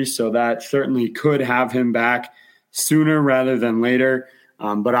injury, so that certainly could have him back sooner rather than later.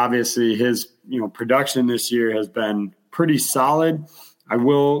 But obviously his production this year has been pretty solid. I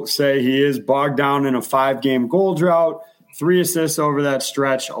will say he is bogged down in a 5-game goal drought. 3 assists over that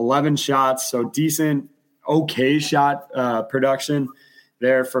stretch, 11 shots, so decent, okay shot production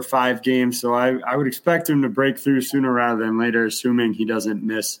there for 5 games. So I would expect him to break through sooner rather than later, assuming he doesn't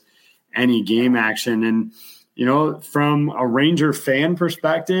miss any game action. And, from a Ranger fan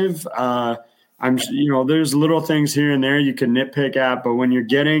perspective, there's little things here and there you can nitpick at, but when you're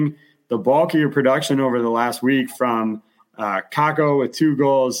getting the bulk of your production over the last week from Kakko with 2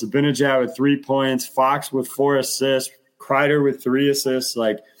 goals, Zibanejad with 3 points, Fox with 4 assists, Kreider with 3 assists,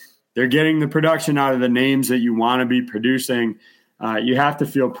 they're getting the production out of the names that you want to be producing. You have to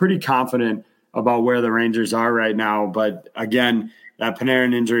feel pretty confident about where the Rangers are right now. But again, that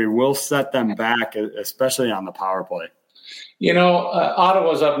Panarin injury will set them back, especially on the power play.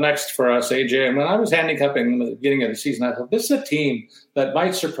 Ottawa's up next for us, AJ. And when I was handicapping them at the beginning of the season, I thought this is a team that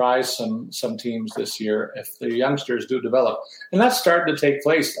might surprise some teams this year if the youngsters do develop. And that's starting to take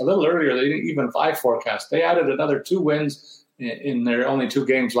place a little earlier than even I forecast. They added another 2 wins in their only 2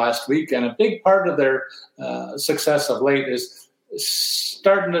 games last week. And a big part of their success of late is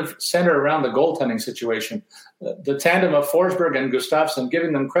starting to center around the goaltending situation. The tandem of Forsberg and Gustafsson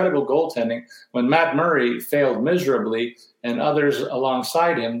giving them credible goaltending when Matt Murray failed miserably and others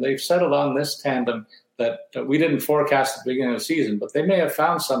alongside him. They've settled on this tandem that we didn't forecast at the beginning of the season, but they may have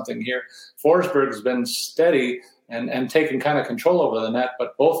found something here. Forsberg's been steady and taking kind of control over the net,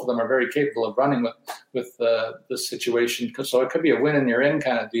 but both of them are very capable of running with the situation. So it could be a win and you're in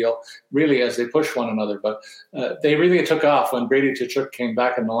kind of deal, really, as they push one another. But they really took off when Brady Tkachuk came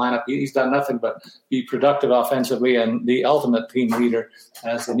back in the lineup. He's done nothing but be productive offensively and the ultimate team leader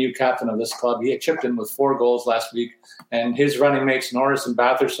as the new captain of this club. He had chipped in with 4 goals last week, and his running mates, Norris and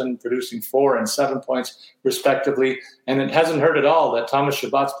Batherson, producing 4 and 7 points respectively. And it hasn't hurt at all that Thomas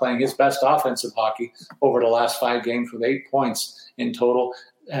Chabot's playing his best offensive hockey over the last 5 games with 8 points in total.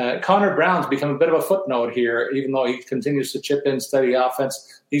 Connor Brown's become a bit of a footnote here, even though he continues to chip in steady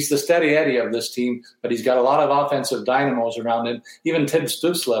offense. He's the steady Eddie of this team, but he's got a lot of offensive dynamos around him. Even Tim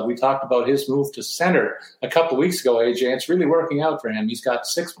Stützle, we talked about his move to center a couple of weeks ago, AJ. It's really working out for him. He's got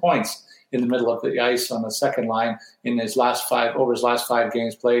 6 points in the middle of the ice on the second line in his last 5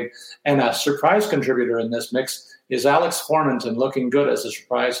 games played. And a surprise contributor in this mix is Alex Formenton, looking good as a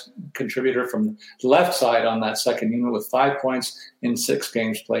surprise contributor from the left side on that second unit with 5 points in 6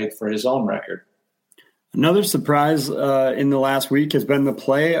 games played for his own record. Another surprise in the last week has been the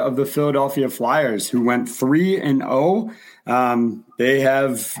play of the Philadelphia Flyers, who went 3-0. They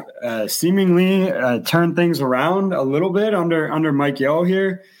have seemingly turned things around a little bit under Mike Yeo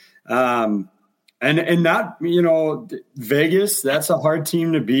here. And not, Vegas, that's a hard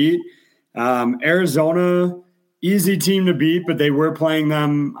team to beat. Arizona, easy team to beat, but they were playing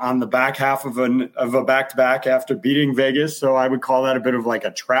them on the back half of a back-to-back after beating Vegas. So I would call that a bit of like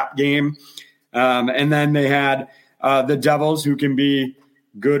a trap game. And then they had the Devils, who can be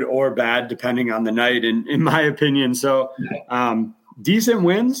good or bad depending on the night, in my opinion. So decent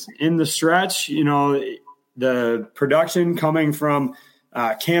wins in the stretch. The production coming from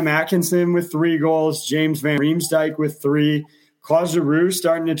Cam Atkinson with 3 goals, James Van Riemsdyk with 3, Claude Giroux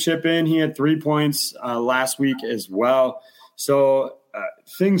starting to chip in. He had 3 points last week as well. So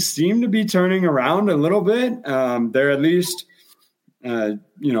things seem to be turning around a little bit. They're at least,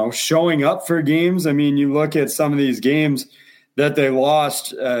 showing up for games. I mean, you look at some of these games that they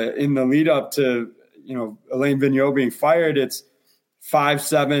lost in the lead up to, Alain Vigneault being fired. It's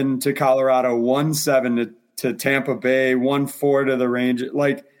 5-7 to Colorado, 1-7 to Tampa Bay, 1-4 to the Rangers.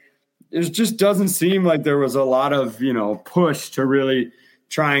 It just doesn't seem like there was a lot of, push to really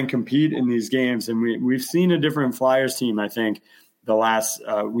try and compete in these games. And we've seen a different Flyers team, I think, the last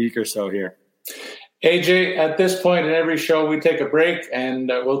week or so here. AJ, at this point in every show, we take a break, and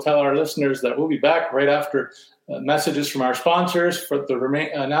we'll tell our listeners that we'll be back right after messages from our sponsors for the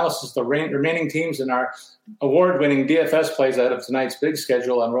analysis of the remaining teams in our award-winning DFS plays out of tonight's big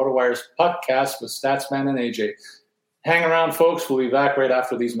schedule on RotoWire's Puckcast with Statsman and AJ. Hang around, folks. We'll be back right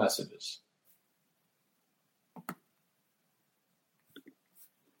after these messages.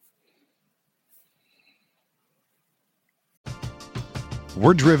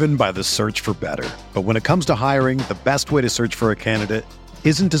 We're driven by the search for better. But when it comes to hiring, the best way to search for a candidate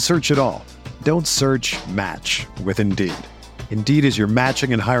isn't to search at all. Don't search, match with Indeed. Indeed is your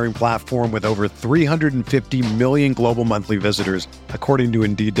matching and hiring platform with over 350 million global monthly visitors, according to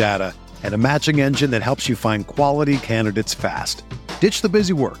Indeed data, and a matching engine that helps you find quality candidates fast. Ditch the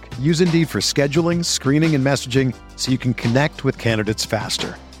busy work. Use Indeed for scheduling, screening, and messaging so you can connect with candidates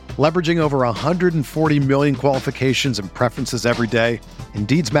faster. Leveraging over 140 million qualifications and preferences every day,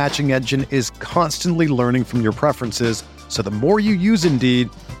 Indeed's matching engine is constantly learning from your preferences, so the more you use Indeed,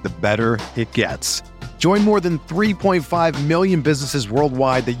 the better it gets. Join more than 3.5 million businesses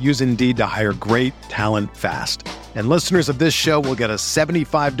worldwide that use Indeed to hire great talent fast. And listeners of this show will get a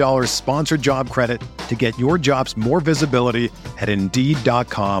 $75 sponsored job credit to get your jobs more visibility at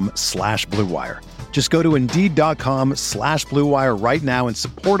Indeed.com/Blue Wire. Just go to Indeed.com/Blue Wire right now and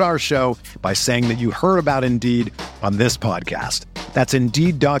support our show by saying that you heard about Indeed on this podcast. That's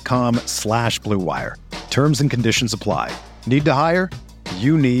Indeed.com/Blue Wire. Terms and conditions apply. Need to hire?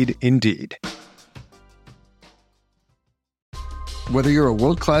 You need Indeed. Whether you're a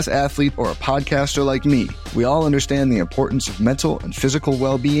world-class athlete or a podcaster like me, we all understand the importance of mental and physical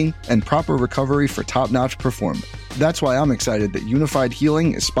well-being and proper recovery for top-notch performance. That's why I'm excited that Unified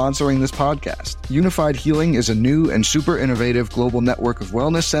Healing is sponsoring this podcast. Unified Healing is a new and super innovative global network of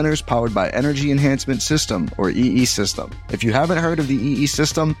wellness centers powered by Energy Enhancement System, or EE System. If you haven't heard of the EE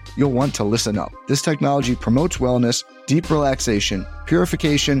System, you'll want to listen up. This technology promotes wellness, deep relaxation,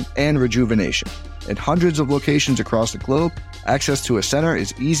 purification, and rejuvenation. In hundreds of locations across the globe, access to a center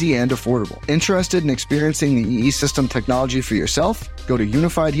is easy and affordable. Interested in experiencing the EE System technology for yourself? Go to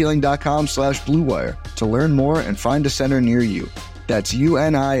unifiedhealing.com/Blue Wire to learn more and find a center near you. That's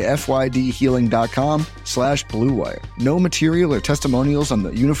UNIFYDhealing.com/Blue Wire. No material or testimonials on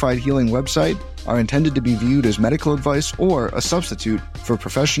the Unified Healing website are intended to be viewed as medical advice or a substitute for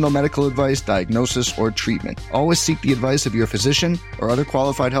professional medical advice, diagnosis, or treatment. Always seek the advice of your physician or other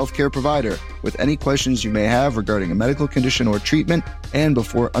qualified healthcare provider with any questions you may have regarding a medical condition or treatment and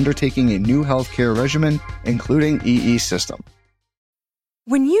before undertaking a new healthcare regimen, including EE System.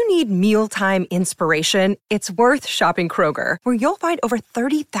 When you need mealtime inspiration, it's worth shopping Kroger, where you'll find over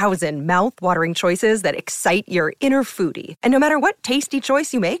 30,000 mouth-watering choices that excite your inner foodie. And no matter what tasty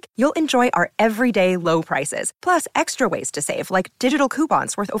choice you make, you'll enjoy our everyday low prices, plus extra ways to save, like digital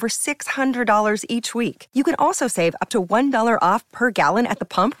coupons worth over $600 each week. You can also save up to $1 off per gallon at the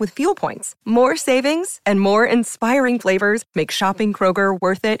pump with fuel points. More savings and more inspiring flavors make shopping Kroger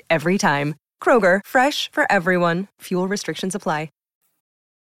worth it every time. Kroger, fresh for everyone. Fuel restrictions apply.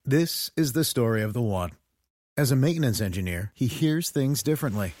 This is the story of the one. As a maintenance engineer, he hears things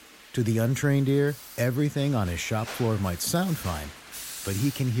differently. To the untrained ear, everything on his shop floor might sound fine, but he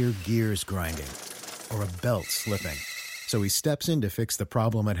can hear gears grinding or a belt slipping. So he steps in to fix the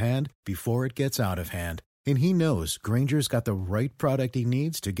problem at hand before it gets out of hand. And he knows Grainger's got the right product he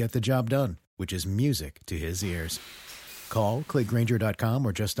needs to get the job done, which is music to his ears. Call, click Grainger.com,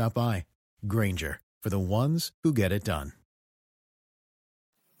 or just stop by. Grainger, for the ones who get it done.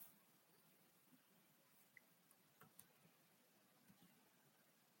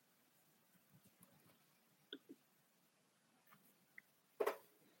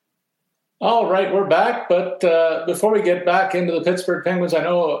 All right, we're back. But before we get back into the Pittsburgh Penguins, I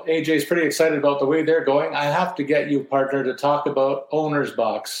know AJ's pretty excited about the way they're going. I have to get you, partner, to talk about Owner's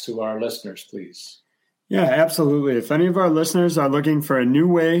Box to our listeners, please. Yeah, absolutely. If any of our listeners are looking for a new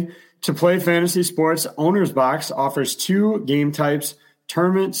way to play fantasy sports, Owner's Box offers 2 game types: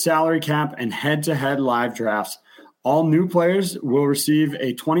 tournament, salary cap, and head-to-head live drafts. All new players will receive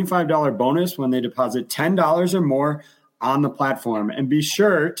a $25 bonus when they deposit $10 or more on the platform. And be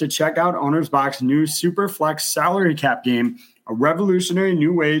sure to check out Owner's Box's new Superflex salary cap game, a revolutionary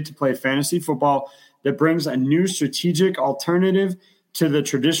new way to play fantasy football that brings a new strategic alternative to the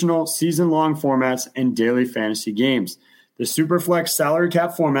traditional season-long formats and daily fantasy games. The Superflex salary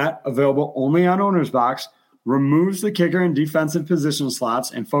cap format, available only on Owner's Box, removes the kicker and defensive position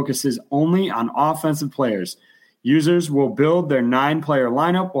slots and focuses only on offensive players. Users will build their 9-player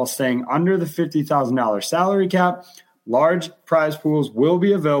lineup while staying under the $50,000 salary cap. Large prize pools will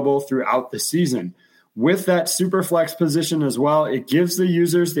be available throughout the season. With that Superflex position as well, it gives the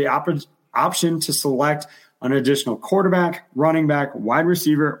users the option to select an additional quarterback, running back, wide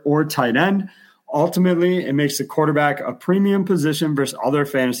receiver, or tight end. Ultimately, it makes the quarterback a premium position versus other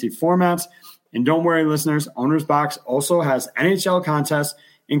fantasy formats. And don't worry, listeners, Owner's Box also has NHL contests,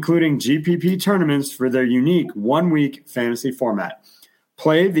 including GPP tournaments for their unique one-week fantasy format.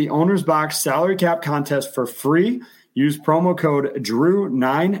 Play the Owner's Box salary cap contest for free Use promo code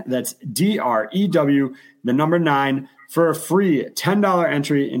DREW9, that's DREW, the number 9, for a free $10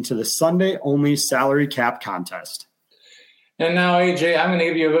 entry into the Sunday-only salary cap contest. And now, AJ, I'm going to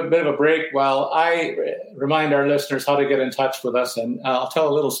give you a bit of a break while I remind our listeners how to get in touch with us. And I'll tell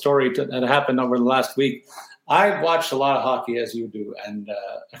a little story that happened over the last week. I watched a lot of hockey, as you do, and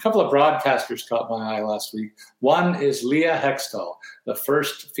a couple of broadcasters caught my eye last week. One is Leah Hextall, the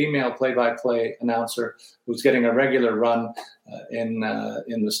first female play-by-play announcer who's getting a regular run in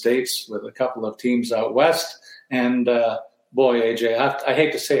the States with a couple of teams out west. And boy, AJ, I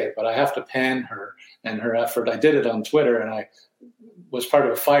hate to say it, but I have to pan her and her effort. I did it on Twitter, and I was part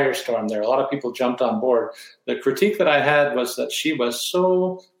of a firestorm there. A lot of people jumped on board. The critique that I had was that she was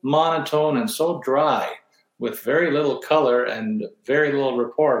so monotone and so dry, with very little color and very little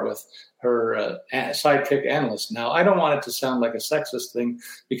rapport with her sidekick analyst. Now, I don't want it to sound like a sexist thing,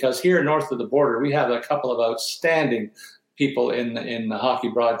 because here north of the border, we have a couple of outstanding people in the hockey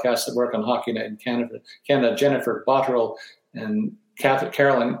broadcast that work on Hockey Night in Canada, Jennifer Botterill and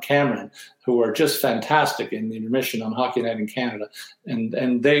Carolyn Cameron, who are just fantastic in the intermission on Hockey Night in Canada.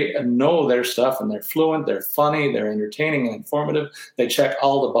 And they know their stuff, and they're fluent, they're funny, they're entertaining and informative. They check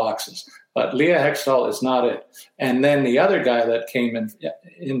all the boxes. But Leah Hextall is not it. And then the other guy that came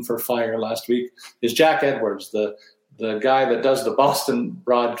in for fire last week is Jack Edwards, the guy that does the Boston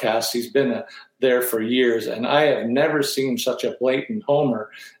broadcast. He's been there for years, and I have never seen such a blatant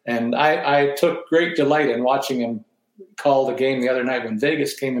homer. And I took great delight in watching him call the game the other night when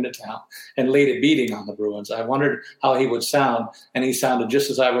Vegas came into town and laid a beating on the Bruins. I wondered how he would sound, and he sounded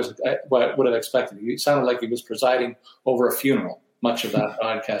just as I would have expected. He sounded like he was presiding over a funeral, much of that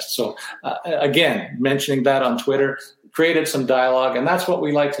broadcast. So again, mentioning that on Twitter created some dialogue, and that's what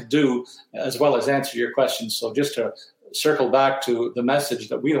we like to do, as well as answer your questions. So just to circle back to the message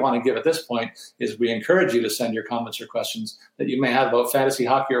that we want to give at this point is we encourage you to send your comments or questions that you may have about fantasy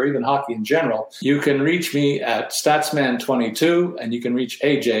hockey or even hockey in general. You can reach me at Statsman22, and you can reach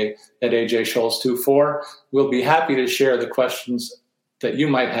AJ at AJScholz24. We'll be happy to share the questions that you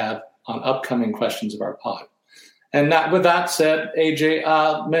might have on upcoming questions of our pod. And with that said,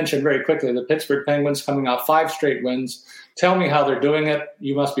 AJ, mentioned very quickly the Pittsburgh Penguins coming off 5 straight wins. Tell me how they're doing it.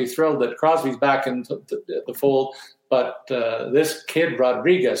 You must be thrilled that Crosby's back in the fold. But this kid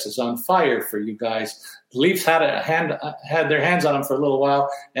Rodriguez is on fire for you guys. The Leafs had their hands on him for a little while,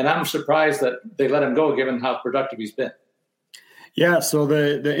 and I'm surprised that they let him go, given how productive he's been. Yeah, so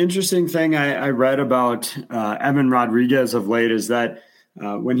the interesting thing I read about Evan Rodriguez of late is that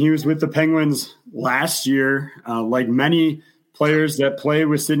when he was with the Penguins last year, like many players that play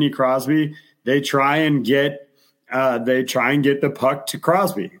with Sidney Crosby, they try and get the puck to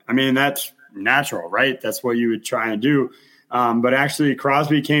Crosby. I mean, that's natural, right? That's what you would try and do. But actually,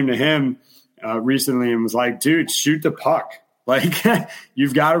 Crosby came to him recently and was like, dude, shoot the puck. Like,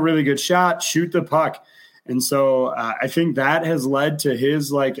 you've got a really good shot, shoot the puck. And so I think that has led to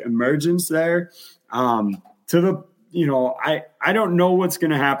his emergence there. I don't know what's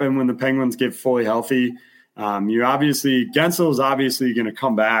going to happen when the Penguins get fully healthy. Gensel is obviously going to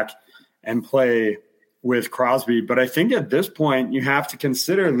come back and play with Crosby, but I think at this point you have to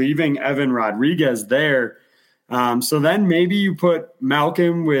consider leaving Evan Rodriguez there. So then maybe you put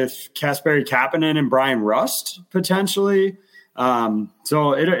Malkin with Kasperi Kapanen and Brian Rust potentially.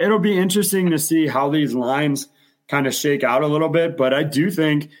 So it'll be interesting to see how these lines kind of shake out a little bit, but I do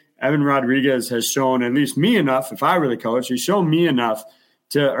think Evan Rodriguez has shown at least me enough. If I were the coach, he's shown me enough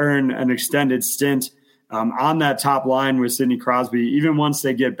to earn an extended stint on that top line with Sidney Crosby, even once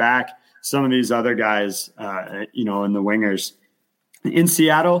they get back some of these other guys, in the wingers. In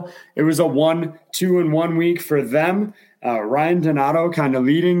Seattle, it was a 1-2-1 week for them. Ryan Donato kind of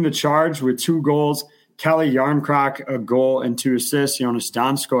leading the charge with 2 goals. Kelly Yarncroc, a goal and 2 assists. Jonas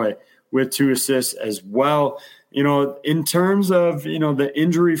Donskoy with 2 assists as well. In terms of, the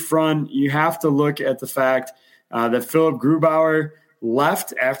injury front, you have to look at the fact that Philip Grubauer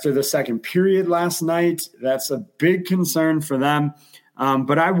left after the second period last night. That's a big concern for them.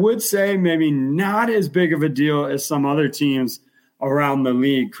 But I would say maybe not as big of a deal as some other teams around the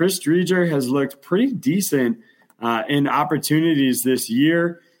league. Chris Driedger has looked pretty decent in opportunities this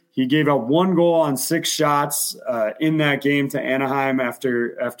year. He gave up 1 goal on 6 shots in that game to Anaheim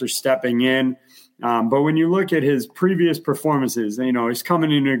after stepping in. But when you look at his previous performances, he's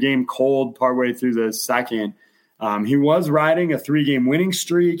coming into a game cold partway through the second. He was riding a 3-game winning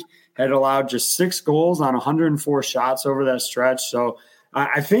streak, had allowed just 6 goals on 104 shots over that stretch. So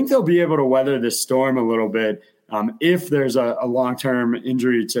I think they'll be able to weather this storm a little bit if there's a long-term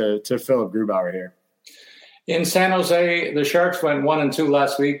injury to Philip Grubauer here. In San Jose, the Sharks went 1-2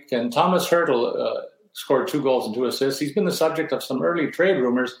 last week, and Thomas Hertl scored 2 goals and 2 assists. He's been the subject of some early trade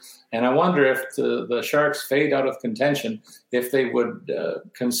rumors, and I wonder if the Sharks fade out of contention, if they would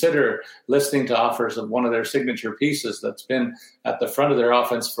consider listening to offers of one of their signature pieces that's been at the front of their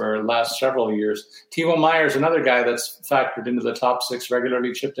offense for the last several years. Timo Meier's another guy that's factored into the top 6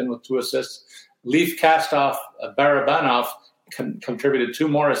 regularly, chipped in with 2 assists. Leaf cast-off Barabanov contributed 2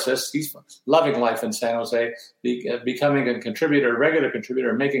 more assists. He's loving life in San Jose, becoming a regular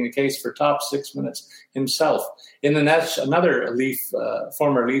contributor, making a case for top 6 minutes himself. In the Nets, another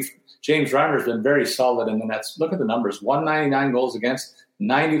former Leaf, James Reimer's been very solid in the Nets. Look at the numbers: 199 goals against,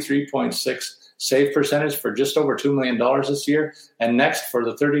 93.6 save percentage for just over $2 million this year. And next, for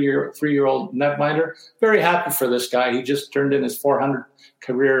the 33-year-old netminder, very happy for this guy. He just turned in his 400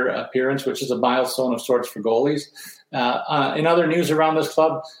 career appearance, which is a milestone of sorts for goalies. In other news around this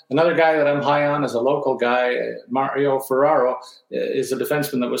club, another guy that I'm high on is a local guy, Mario Ferraro, is a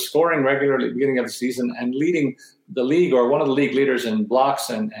defenseman that was scoring regularly at the beginning of the season and leading the league, or one of the league leaders in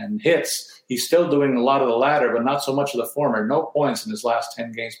blocks and hits. He's still doing a lot of the latter, but not so much of the former. No points in his last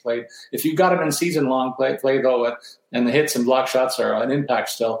 10 games played. If you've got him in season-long play though, and the hits and block shots are an impact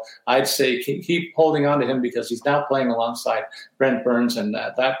still, I'd say keep holding on to him, because he's now playing alongside Brent Burns, and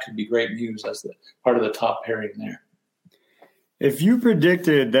that could be great news as the part of the top pairing there. If you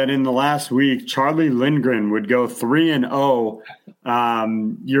predicted that in the last week Charlie Lindgren would go 3-0,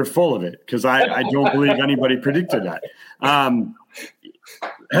 you're full of it, because I don't believe anybody predicted that.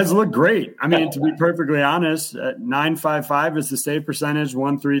 Has looked great. I mean, to be perfectly honest, 9.55 is the save percentage,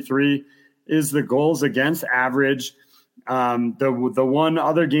 1.33 is the goals against average. The one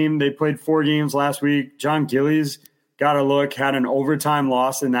other game, they played 4 games last week. John Gillies got a look, had an overtime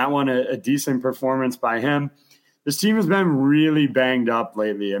loss in that one, a decent performance by him. This team has been really banged up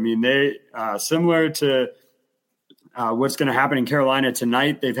lately. I mean, they similar to what's going to happen in Carolina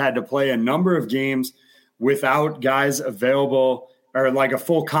tonight, they've had to play a number of games without guys available, or like a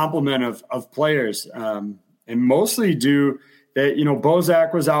full complement of players, and mostly due that,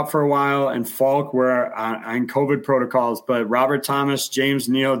 Bozak was out for a while and Falk were on COVID protocols, but Robert Thomas, James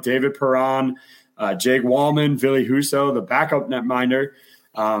Neal, David Perron, Jake Wallman, Ville Husso, the backup netminder,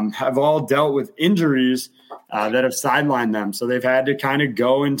 have all dealt with injuries that have sidelined them. So they've had to kind of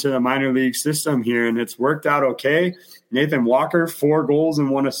go into the minor league system here, and it's worked out okay. Nathan Walker, 4 goals and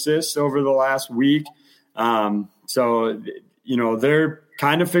 1 assist over the last week. So, they're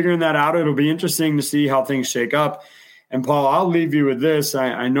kind of figuring that out. It'll be interesting to see how things shake up. And Paul, I'll leave you with this.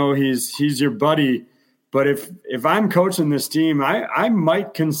 I know he's your buddy, but if I'm coaching this team, I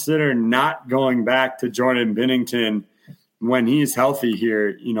might consider not going back to Jordan Binnington when he's healthy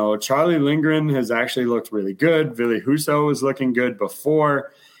here. Charlie Lindgren has actually looked really good. Ville Husso was looking good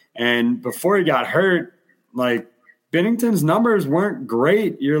before. And before he got hurt, like, Binnington's numbers weren't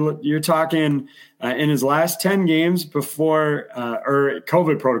great. You're talking in his last 10 games before or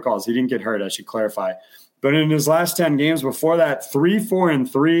COVID protocols. He didn't get hurt, I should clarify. But in his last 10 games before that,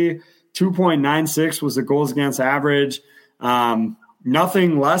 3-4-3, 2.96 was the goals against average.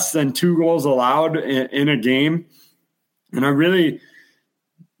 Nothing less than 2 goals allowed in a game. And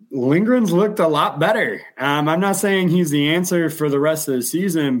Lindgren's looked a lot better. I'm not saying he's the answer for the rest of the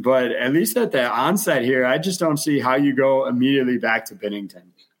season, but at least at the onset here, I just don't see how you go immediately back to Binnington.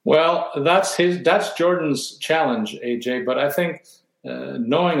 Well, that's Jordan's challenge, AJ. But I think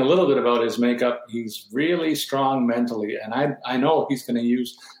knowing a little bit about his makeup, he's really strong mentally, and I know he's going to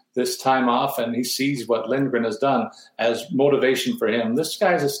use this time off, and he sees what Lindgren has done as motivation for him. This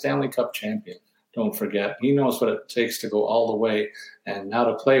guy's a Stanley Cup champion. Don't forget, he knows what it takes to go all the way and how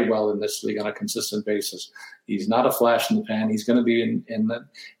to play well in this league on a consistent basis. He's not a flash in the pan. He's going to be in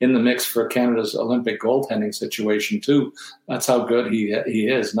the mix for Canada's Olympic goaltending situation too. That's how good he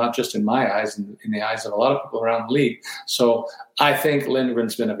is, not just in my eyes, in the eyes of a lot of people around the league. So I think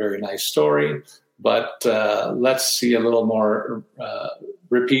Lindgren's been a very nice story, but let's see a little more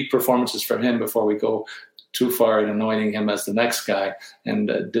repeat performances from him before we go too far in anointing him as the next guy and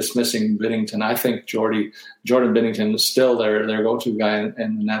dismissing Binnington. I think Jordan Binnington is still their go-to guy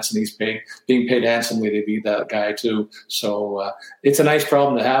in the Nets, and he's being paid handsomely to be that guy too. So it's a nice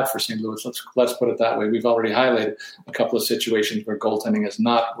problem to have for St. Louis. Let's put it that way. We've already highlighted a couple of situations where goaltending has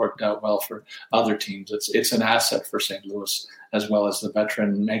not worked out well for other teams. It's an asset for St. Louis, as well as the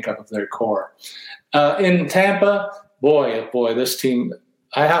veteran makeup of their core. In Tampa, boy, this team,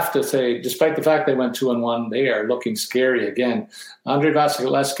 I have to say, despite the fact they went 2-1, they are looking scary again. Andrei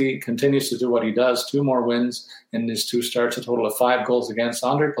Vasilevsky continues to do what he does. 2 more wins in his 2 starts, a total of 5 goals against.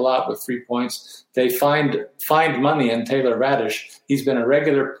 Andrei Palat with 3 points. They find money in Taylor Radish. He's been a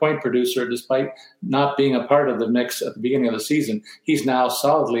regular point producer despite not being a part of the mix at the beginning of the season. He's now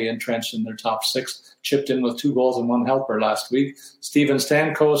solidly entrenched in their top 6, chipped in with 2 goals and 1 helper last week. Steven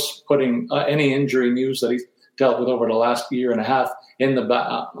Stamkos putting any injury news that he's dealt with over the last year and a half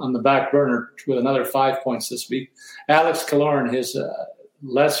on the back burner with another 5 points this week. Alex Killorn, his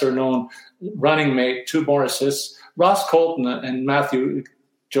lesser-known running mate, 2 more assists. Ross Colton and Matthew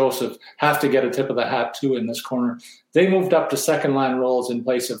Joseph have to get a tip of the hat, too, in this corner. They moved up to second-line roles in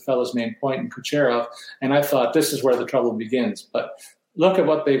place of fellas named Point and Kucherov, and I thought this is where the trouble begins. But look at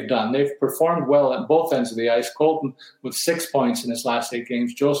what they've done. They've performed well at both ends of the ice. Colton with 6 points in his last 8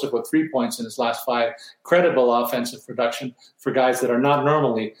 games. Joseph with 3 points in his last 5. Credible offensive production for guys that are not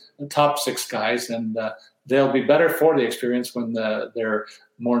normally top 6 guys. And they'll be better for the experience when their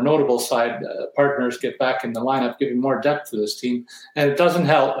more notable side partners get back in the lineup, giving more depth to this team. And it doesn't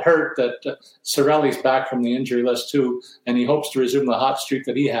hurt that Cirelli's back from the injury list too, and he hopes to resume the hot streak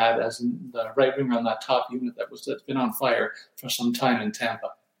that he had as the right winger on that top unit that's been on fire for some time in Tampa.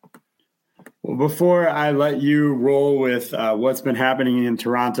 Well, before I let you roll with what's been happening in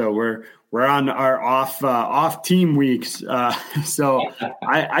Toronto, we're on our off team weeks. So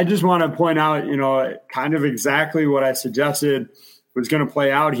I just want to point out, kind of exactly what I suggested was going to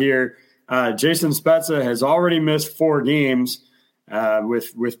play out here. Jason Spezza has already missed 4 games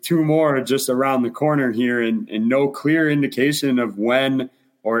with 2 more just around the corner here and no clear indication of when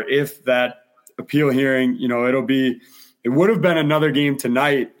or if that appeal hearing, it would have been another game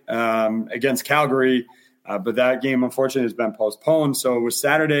tonight against Calgary, but that game, unfortunately, has been postponed. So it was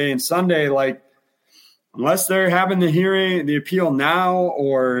Saturday and Sunday, unless they're having the appeal now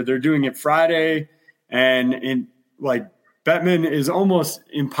or they're doing it Friday, and Bettman is almost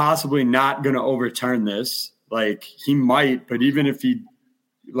impossibly not going to overturn this. He might, but even if he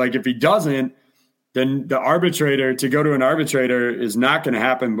doesn't, then the arbitrator to go to an arbitrator is not going to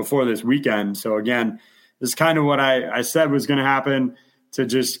happen before this weekend. So again, this is kind of what I said was going to happen, to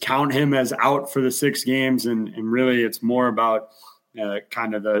just count him as out for the 6 games. And really it's more about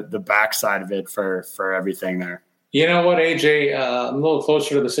kind of the backside of it for everything there. You know what, AJ, I'm a little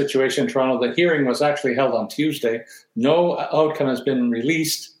closer to the situation in Toronto. The hearing was actually held on Tuesday. No outcome has been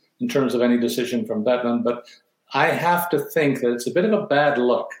released in terms of any decision from Bettman, but I have to think that it's a bit of a bad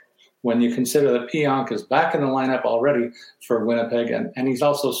look when you consider that Pionk is back in the lineup already for Winnipeg, and he's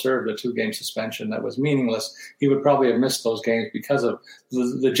also served a 2-game suspension that was meaningless. He would probably have missed those games because of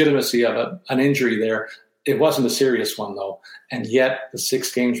the legitimacy of an injury there. It wasn't a serious one, though, and yet the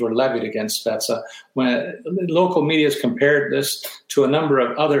 6 games were levied against Spezza. When local media has compared this to a number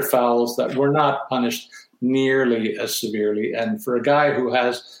of other fouls that were not punished nearly as severely, and for a guy who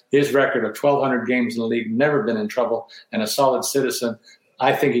has his record of 1,200 games in the league, never been in trouble, and a solid citizen,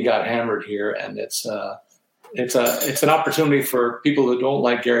 I think he got hammered here, and it's an opportunity for people who don't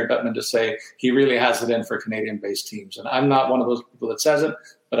like Gary Bettman to say he really has it in for Canadian-based teams. And I'm not one of those people that says it,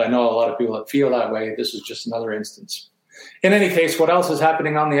 but I know a lot of people that feel that way. This is just another instance. In any case, what else is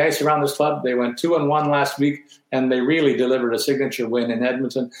happening on the ice around this club? They went 2-1 last week, and they really delivered a signature win in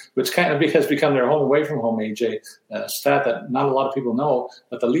Edmonton, which kind of has become their home away from home, AJ. Stat that not a lot of people know,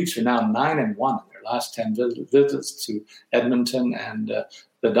 but the Leafs are now 9-1 in their last 10 visits to Edmonton, and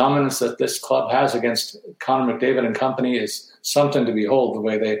the dominance that this club has against Connor McDavid and company is something to behold. The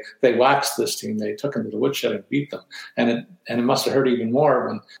way they waxed this team, they took them to the woodshed and beat them, and it must have hurt even more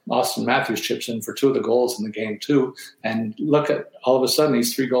when Austin Matthews chips in for 2 of the goals in the game too. And look at all of a sudden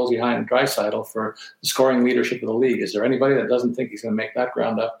he's 3 goals behind Draisaitl for the scoring leadership of the league. Is there anybody that doesn't think he's going to make that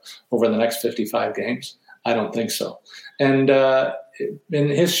ground up over the next 55 games? I don't think so. And in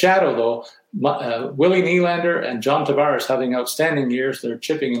his shadow, though, Willie Nylander and John Tavares having outstanding years. They're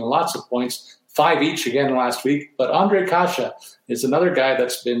chipping in lots of points, 5 each again last week. But Ondrej Kase is another guy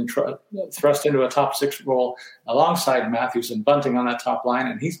that's been thrust into a top 6 role alongside Matthews and Bunting on that top line,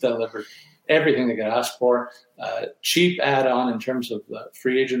 and he's delivered everything they could ask for. Cheap add-on in terms of the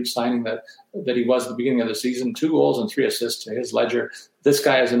free agent signing that he was at the beginning of the season. 2 goals and 3 assists to his ledger. This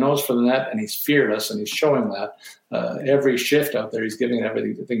guy has a nose for the net, and he's fearless, and he's showing that. Every shift out there, he's giving it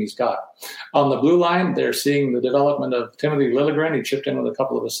everything he's got. On the blue line, they're seeing the development of Timothy Liljegren. He chipped in with a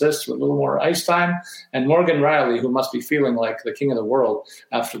couple of assists with a little more ice time. And Morgan Rielly, who must be feeling like the king of the world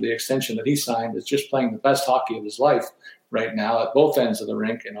after the extension that he signed, is just playing the best hockey of his life right now at both ends of the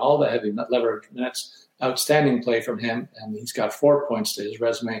rink and all the heavy leverage minutes. Outstanding play from him, and he's got 4 points to his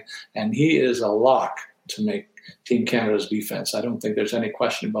resume, and he is a lock to make Team Canada's defense. I don't think there's any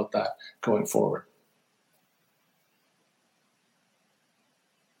question about that going forward.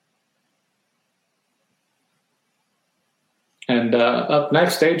 And up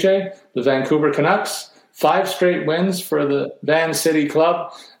next, AJ, the Vancouver Canucks. 5 straight wins for the Van City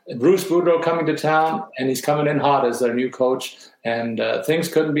club. Bruce Boudreau coming to town, and he's coming in hot as their new coach. And things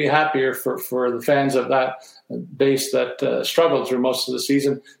couldn't be happier for the fans of that base that struggled through most of the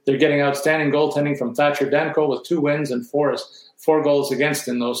season. They're getting outstanding goaltending from Thatcher Demko with 2 wins and 4 goals against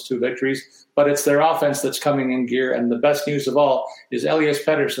in those 2 victories. But it's their offense that's coming in gear. And the best news of all is Elias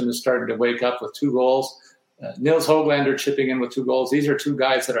Pettersson is starting to wake up with 2 goals. Nils Höglander chipping in with 2 goals. These are 2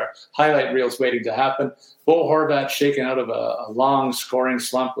 guys that are highlight reels waiting to happen. Bo Horvat shaken out of a long scoring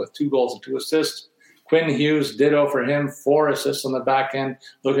slump with 2 goals and 2 assists. Quinn Hughes, ditto for him, 4 assists on the back end,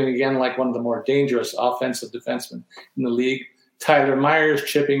 looking again like one of the more dangerous offensive defensemen in the league. Tyler Myers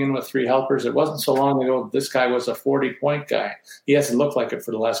chipping in with 3 helpers. It wasn't so long ago this guy was a 40-point guy. He hasn't looked like it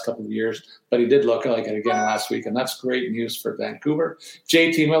for the last couple of years, but he did look like it again last week, and that's great news for Vancouver.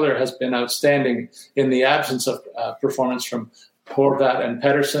 JT Miller has been outstanding in the absence of performance from Horvat and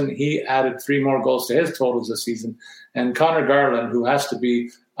Pettersson. He added 3 more goals to his totals this season. And Connor Garland, who has to be,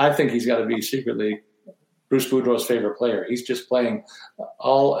 I think he's got to be secretly Bruce Boudreau's favorite player. He's just playing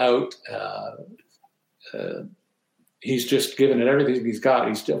all out. He's just given it everything he's got.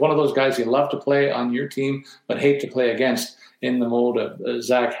 He's one of those guys you love to play on your team, but hate to play against, in the mold of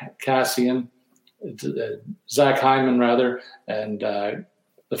Zach Hyman, and the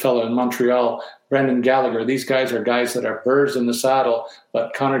fellow in Montreal, Brendan Gallagher. These guys are guys that are birds in the saddle,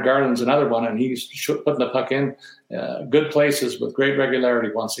 but Connor Garland's another one, and he's putting the puck in good places with great regularity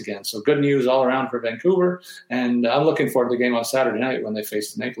once again. So good news all around for Vancouver, and I'm looking forward to the game on Saturday night when they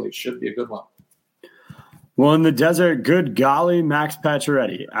face the Maple Leafs. Should be a good one. Well, in the desert, good golly, Max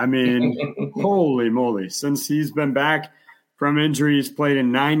Pacioretty. I mean, holy moly. Since he's been back from injury, he's played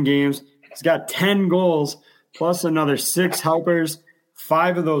in 9 games. He's got 10 goals plus another 6 helpers.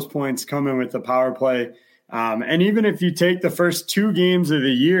 5 of those points coming with the power play. And even if you take the first 2 games of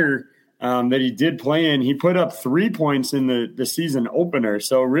the year that he did play in, he put up 3 points in the season opener.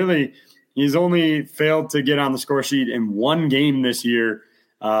 So really, he's only failed to get on the score sheet in 1 game this year.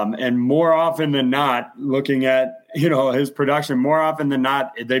 And more often than not, looking at, his production, more often than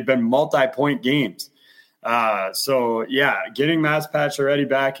not, they've been multi-point games. So yeah, getting Max Pacioretty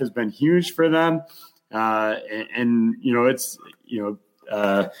back has been huge for them.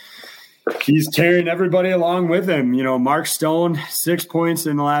 He's carrying everybody along with him. Mark Stone, 6 points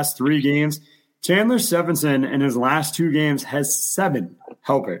in the last 3 games. Chandler Stephenson in his last 2 games has 7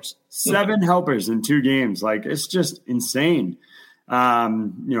 helpers. 7 helpers in 2 games. Like, it's just insane.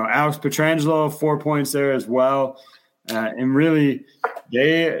 Alex Pietrangelo, 4 points there as well. And really,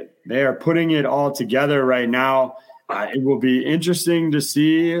 they are putting it all together right now. It will be interesting to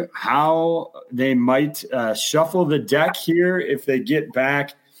see how they might shuffle the deck here if they get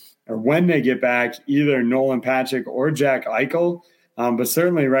back, or when they get back, either Nolan Patrick or Jack Eichel. But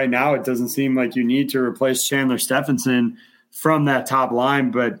certainly right now, it doesn't seem like you need to replace Chandler Stephenson from that top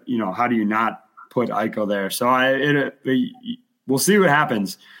line. But, how do you not put Eichel there? So we'll see what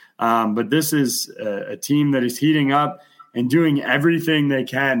happens. But this is a team that is heating up and doing everything they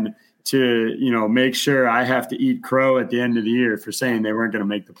can to, make sure I have to eat crow at the end of the year for saying they weren't going to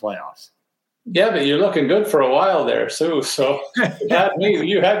make the playoffs. Yeah, but you're looking good for a while there, Sue. So you had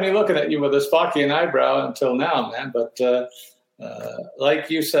me looking at you with a Spockian eyebrow until now, man. But like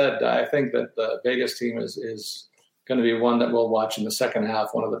you said, I think that the Vegas team is going to be one that we'll watch in the second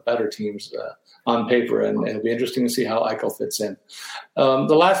half, one of the better teams on paper, and it'll be interesting to see how Eichel fits in.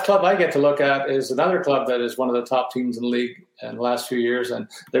 The last club I get to look at is another club that is one of the top teams in the league in the last few years, and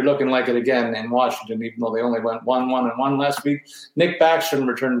they're looking like it again in Washington, even though they only went 1-1-1 last week. Nick Backstrom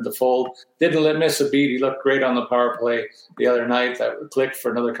returned to the fold. Didn't miss a beat. He looked great on the power play the other night. That clicked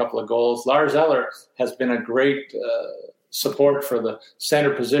for another couple of goals. Lars Eller has been a great support for the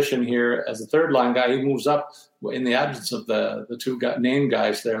center position here as a third-line guy. He moves up in the absence of the 2 named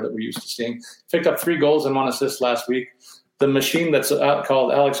guys there that we're used to seeing. Picked up 3 goals and 1 assist last week. The machine that's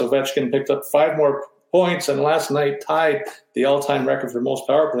called Alex Ovechkin picked up 5 more points, and last night tied the all-time record for most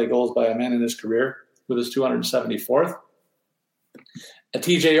power play goals by a man in his career with his 274th.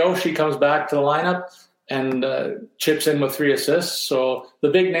 TJ Oshie comes back to the lineup and chips in with 3 assists. So the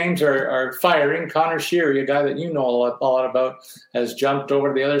big names are firing. Connor Sheary, a guy that you know a lot about, has jumped over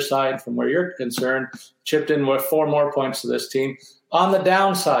to the other side from where you're concerned, chipped in with 4 more points to this team. On the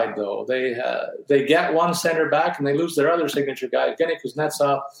downside, though, they get one center back and they lose their other signature guy, Evgeny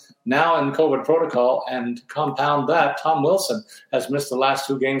Kuznetsov, now in COVID protocol. And compound that, Tom Wilson has missed the last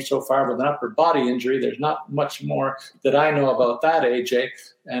 2 games so far with an upper body injury. There's not much more that I know about that, AJ.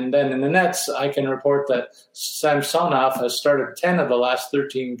 And then in the nets, I can report that Samsonov has started 10 of the last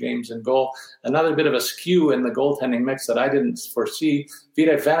 13 games in goal. Another bit of a skew in the goaltending mix that I didn't foresee.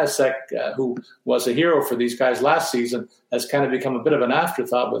 Vitek Vanacek, who was a hero for these guys last season, has kind of become a bit of an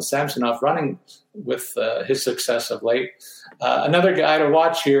afterthought with Samsonov running with his success of late. Another guy to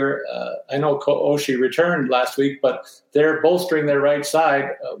watch here, I know Oshie returned last week, but they're bolstering their right side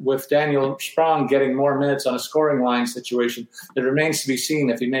with Daniel Sprong getting more minutes on a scoring line situation. It remains to be seen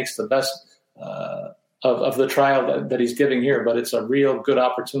if he makes the best of the trial that he's giving here, but it's a real good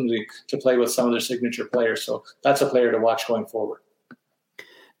opportunity to play with some of their signature players. So that's a player to watch going forward.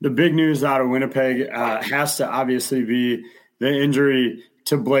 The big news out of Winnipeg has to obviously be the injury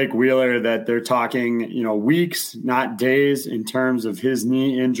to Blake Wheeler, that they're talking, weeks, not days, in terms of his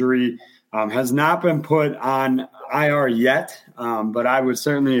knee injury. Has not been put on IR yet, but I would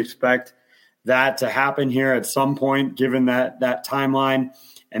certainly expect that to happen here at some point, given that timeline.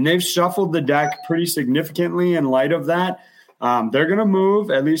 And they've shuffled the deck pretty significantly in light of that. They're going to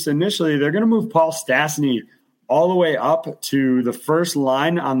move, at least initially, they're going to move Paul Stastny all the way up to the first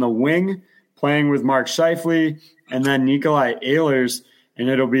line on the wing, playing with Mark Scheifele and then Nikolai Ehlers. And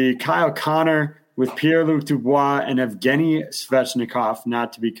it'll be Kyle Connor with Pierre-Luc Dubois and Evgeny Svechnikov,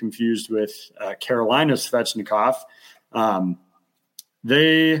 not to be confused with Carolina Svechnikov.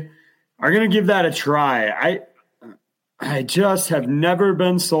 They are going to give that a try. I just have never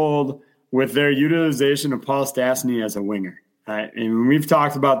been sold with their utilization of Paul Stastny as a winger. And we've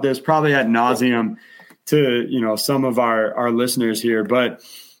talked about this probably ad nauseum to, some of our listeners here. But,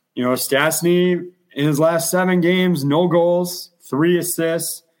 Stastny in his last 7 games, no goals, 3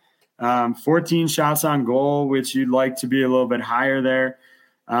 assists, 14 shots on goal, which you'd like to be a little bit higher there.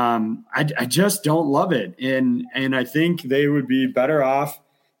 I just don't love it. And I think they would be better off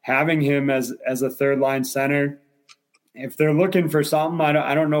having him as a third-line center. If they're looking for something,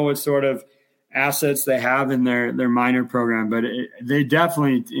 I don't know what sort of assets they have in their minor program, but they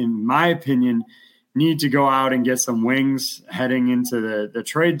definitely, in my opinion, need to go out and get some wings heading into the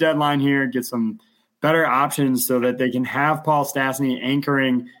trade deadline here, get some better options so that they can have Paul Stastny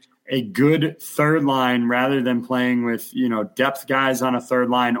anchoring a good third line rather than playing with, depth guys on a third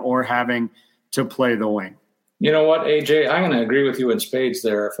line or having to play the wing. You know what, AJ? I'm going to agree with you in spades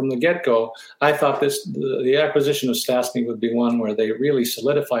there. From the get-go, I thought the acquisition of Stastny would be one where they really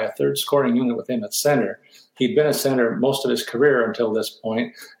solidify a third scoring unit with him at center. He'd been a center most of his career until this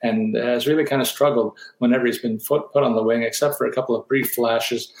point and has really kind of struggled whenever he's been put on the wing, except for a couple of brief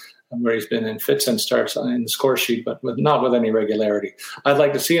flashes where he's been in fits and starts in the score sheet, but not with any regularity. I'd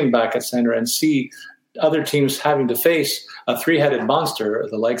like to see him back at center and see other teams having to face a 3-headed monster,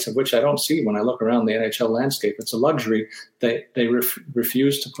 the likes of which I don't see when I look around the NHL landscape. It's a luxury they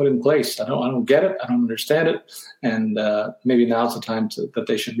refuse to put in place. I don't get it. I don't understand it. And maybe now's the time that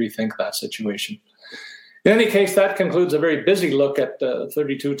they should rethink that situation. In any case, that concludes a very busy look at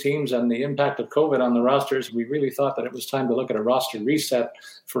 32 teams and the impact of COVID on the rosters. We really thought that it was time to look at a roster reset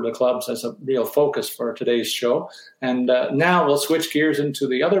for the clubs as a real focus for today's show. And now we'll switch gears into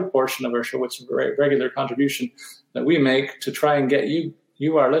the other portion of our show, which is a regular contribution that we make to try and get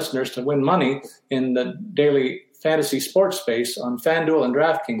you, our listeners, to win money in the daily fantasy sports space on FanDuel and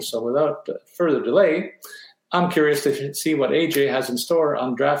DraftKings. So without further delay, I'm curious to see what AJ has in store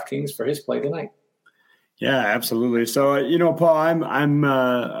on DraftKings for his play tonight. Yeah, absolutely. So, Paul,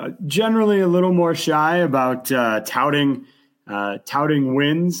 I'm generally a little more shy about touting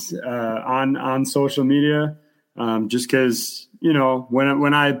wins on social media, just because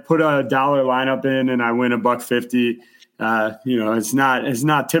when I put a dollar lineup in and I win $1.50, it's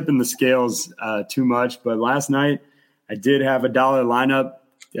not tipping the scales too much. But last night I did have a dollar lineup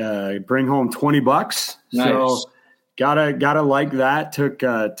bring home $20. Nice. So gotta like that. Took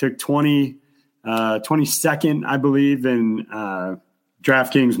 22nd, I believe, in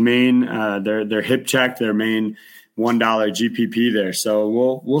DraftKings main, their hip check, their main $1 GPP there.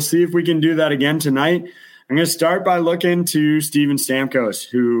 So we'll see if we can do that again tonight. I'm going to start by looking to Steven Stamkos,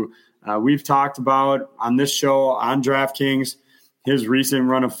 who we've talked about on this show on DraftKings, his recent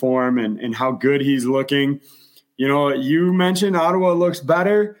run of form and how good he's looking. You mentioned Ottawa looks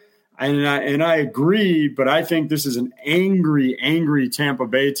better. And I agree, but I think this is an angry Tampa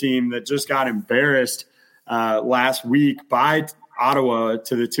Bay team that just got embarrassed last week by Ottawa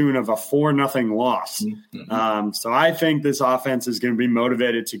to the tune of a 4-0 loss. Mm-hmm. So I think this offense is going to be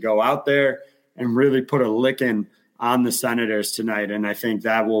motivated to go out there and really put a licking on the Senators tonight, and I think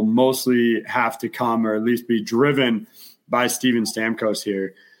that will mostly have to come, or at least be driven, by Steven Stamkos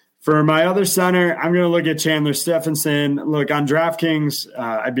here. For my other center, I'm going to look at Chandler Stephenson. Look, on DraftKings,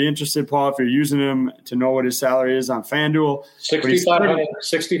 I'd be interested, Paul, if you're using him, to know what his salary is on FanDuel.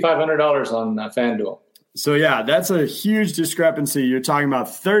 $6,500 on FanDuel. So, yeah, that's a huge discrepancy. You're talking about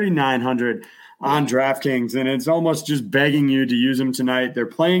 $3,900 on DraftKings, and it's almost just begging you to use him tonight. They're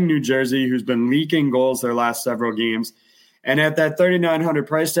playing New Jersey, who's been leaking goals their last several games. And at that $3,900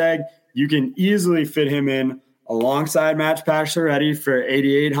 price tag, you can easily fit him in alongside Matt Pacioretty for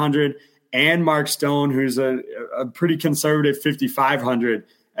 $8,800 and Mark Stone, who's a pretty conservative $5,500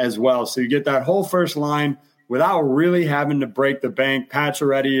 as well. So you get that whole first line without really having to break the bank.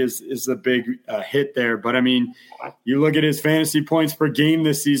 Pacioretty is the big hit there. But, I mean, you look at his fantasy points per game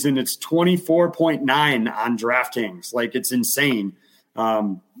this season, it's 24.9 on DraftKings. Like, it's insane.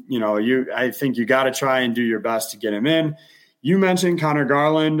 I think you got to try and do your best to get him in. You mentioned Connor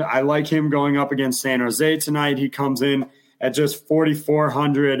Garland. I like him going up against San Jose tonight. He comes in at just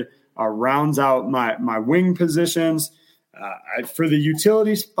 $4,400, rounds out my wing positions. For the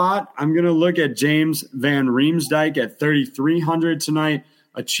utility spot, I'm going to look at James Van Riemsdyk at $3,300 tonight.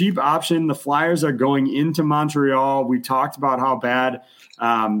 A cheap option. The Flyers are going into Montreal. We talked about how bad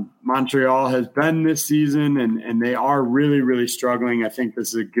Montreal has been this season, and they are really, really struggling. I think this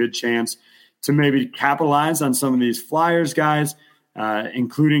is a good chance to maybe capitalize on some of these Flyers guys,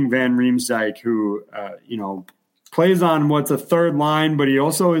 including Van Riemsdyk, who plays on what's a third line, but he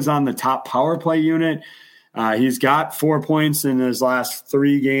also is on the top power play unit. He's got 4 points in his last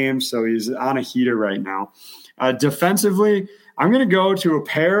 3 games, so he's on a heater right now. Defensively, I'm going to go to a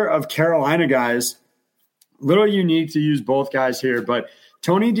pair of Carolina guys. A little unique to use both guys here, but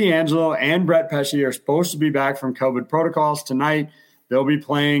Tony DeAngelo and Brett Pesce are supposed to be back from COVID protocols tonight. They'll be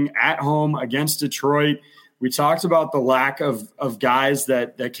playing at home against Detroit. We talked about the lack of guys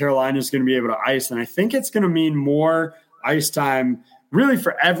that Carolina is going to be able to ice, and I think it's going to mean more ice time really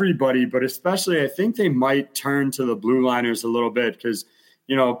for everybody, but especially I think they might turn to the blue liners a little bit because,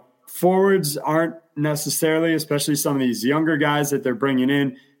 forwards aren't necessarily, especially some of these younger guys that they're bringing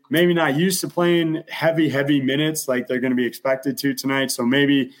in, maybe not used to playing heavy minutes like they're going to be expected to tonight. So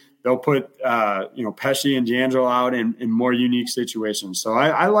maybe they'll put, Pesce and DeAngelo out in more unique situations. So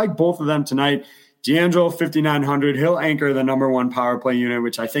I like both of them tonight. DeAngelo, $5,900. He'll anchor the number 1 power play unit,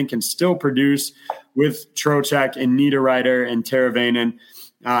 which I think can still produce with Trocheck and Niederreiter and Teravainen.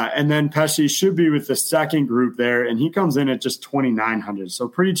 And then Pesce should be with the second group there, and he comes in at just $2,900. So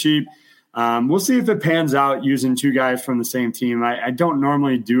pretty cheap. We'll see if it pans out using 2 guys from the same team. I don't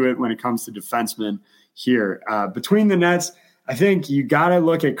normally do it when it comes to defensemen here. Between the nets, I think you got to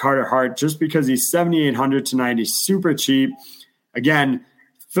look at Carter Hart just because he's $7,800 tonight. He's super cheap. Again,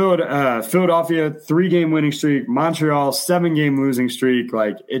 Philadelphia 3-game winning streak, Montreal 7-game losing streak.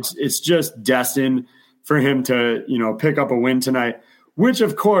 Like it's just destined for him to pick up a win tonight, which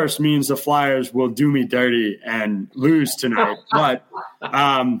of course means the Flyers will do me dirty and lose tonight. But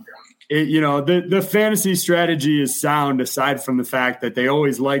the fantasy strategy is sound aside from the fact that they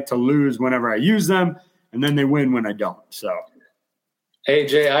always like to lose whenever I use them, and then they win when I don't. So.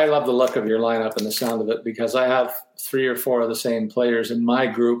 AJ, I love the look of your lineup and the sound of it because I have 3 or 4 of the same players in my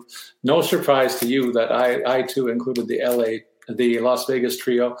group. No surprise to you that I too included the Las Vegas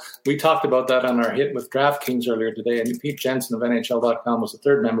trio. We talked about that on our hit with DraftKings earlier today, and Pete Jensen of NHL.com was the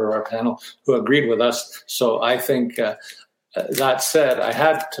 3rd member of our panel who agreed with us. So I think that said, I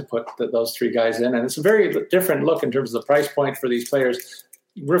had to put those 3 guys in, and it's a very different look in terms of the price point for these players.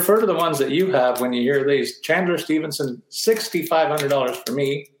 Refer to the ones that you have when you hear these. Chandler Stevenson, $6,500 for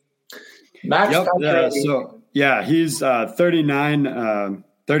me. Max he's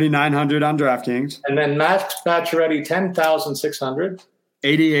 $3,900 on DraftKings. And then Max Pacioretty, $10,600.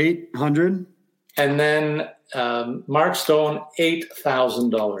 $8,800. And then Mark Stone,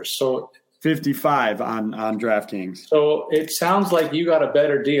 $8,000. So $55 on DraftKings. So it sounds like you got a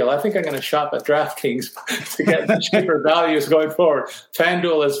better deal. I think I'm going to shop at DraftKings to get cheaper values going forward.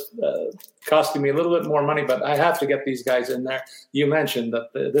 FanDuel is costing me a little bit more money, but I have to get these guys in there. You mentioned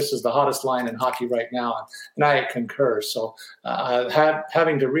that this is the hottest line in hockey right now, and I concur. So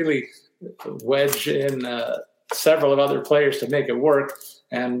having to really wedge in several of other players to make it work.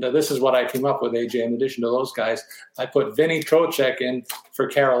 And this is what I came up with, AJ. In addition to those guys, I put Vinny Trocheck in for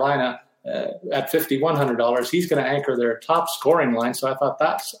Carolina at $5,100. He's going to anchor their top scoring line. So I thought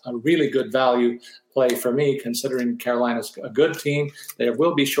that's a really good value play for me, considering Carolina's a good team. They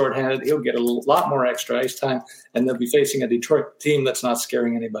will be shorthanded. He'll get a lot more extra ice time, and they'll be facing a Detroit team that's not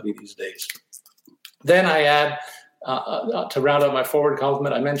scaring anybody these days. Then I add to round out my forward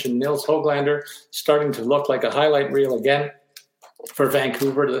complement, I mentioned Nils Höglander starting to look like a highlight reel again for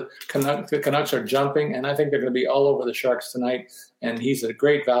Vancouver. The Canucks are jumping, and I think they're going to be all over the Sharks tonight. And he's a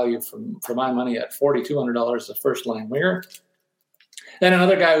great value for my money at $4,200, the first-line winger. Then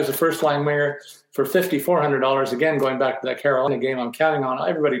another guy who's a first-line winger for $5,400, again, going back to that Carolina game, I'm counting on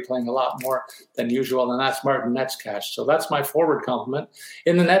everybody playing a lot more than usual, and that's Martin Necas. So that's my forward complement.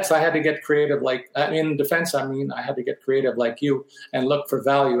 In the nets, I had to get creative in defense, I had to get creative like you and look for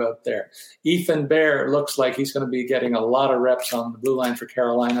value out there. Ethan Bear looks like he's going to be getting a lot of reps on the blue line for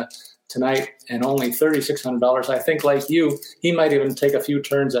Carolina tonight, and only $3,600. I think, like you, he might even take a few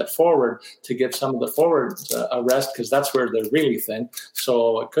turns at forward to give some of the forwards a rest, because that's where they're really thin.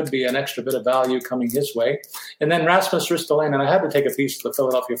 So it could be an extra bit of value coming his way. And then Rasmus Ristolainen, I had to take a piece of the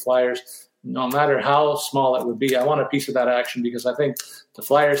Philadelphia Flyers. No matter how small it would be, I want a piece of that action, because I think the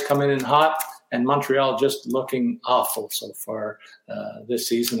Flyers come in hot, and Montreal just looking awful so far this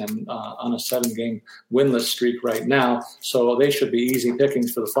season, and on a 7-game winless streak right now. So they should be easy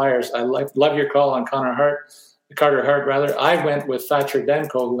pickings for the Flyers. I love your call on Carter Hart. I went with Thatcher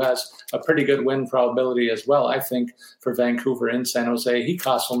Demko, who has a pretty good win probability as well, I think, for Vancouver in San Jose. He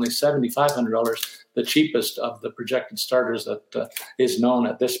costs only $7,500, the cheapest of the projected starters that is known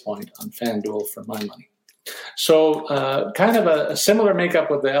at this point on FanDuel for my money. So kind of a similar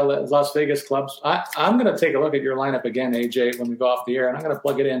makeup with the Las Vegas clubs. I'm going to take a look at your lineup again, AJ, when we go off the air, and I'm going to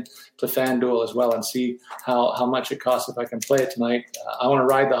plug it in to FanDuel as well and see how much it costs if I can play it tonight. I want to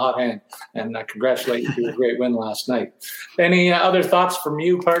ride the hot hand, and congratulate you for a great win last night. Any other thoughts from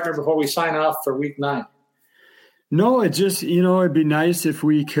you, partner, before we sign off for Week 9? No, it just, it'd be nice if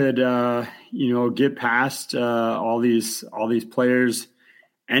we could, get past all these players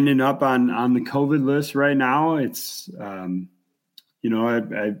ending up on the COVID list right now. It's, I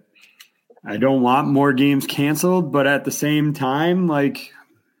don't want more games canceled, but at the same time,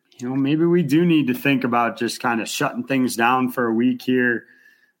 maybe we do need to think about just kind of shutting things down for a week here,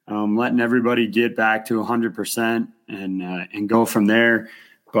 letting everybody get back to 100% and go from there.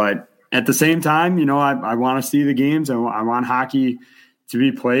 But at the same time, I want to see the games. I want hockey to be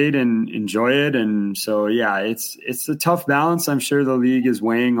played and enjoy it. And so, yeah, it's a tough balance. I'm sure the league is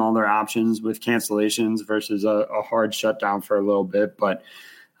weighing all their options with cancellations versus a hard shutdown for a little bit, but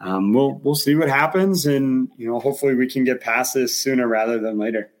we'll see what happens. And, hopefully we can get past this sooner rather than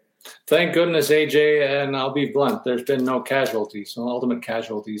later. Thank goodness, AJ, and I'll be blunt, there's been no casualties, no ultimate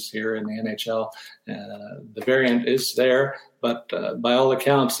casualties here in the NHL. The variant is there, but by all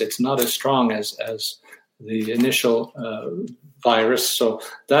accounts, it's not as strong as the initial virus. So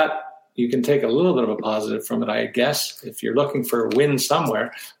that you can take a little bit of a positive from it, I guess, if you're looking for a win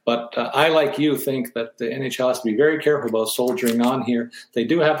somewhere. But I, like you, think that the NHL has to be very careful about soldiering on here. They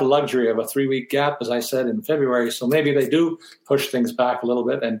do have the luxury of a 3-week gap, as I said, in February. So maybe they do push things back a little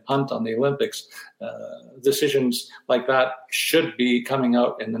bit and punt on the Olympics. Decisions like that should be coming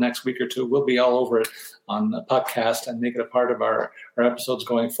out in the next week or two. We'll be all over it on the podcast and make it a part of our episodes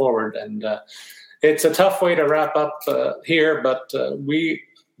going forward. And it's a tough way to wrap up here, but we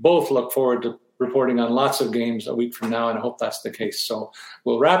both look forward to reporting on lots of games a week from now, and I hope that's the case. So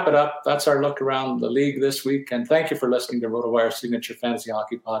we'll wrap it up. That's our look around the league this week, and thank you for listening to RotoWire Signature Fantasy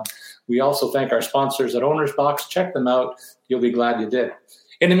Hockey Pod. We also thank our sponsors at Owner's Box. Check them out. You'll be glad you did.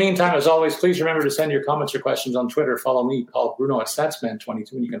 In the meantime, as always, please remember to send your comments or questions on Twitter. Follow me, Paul Bruno, at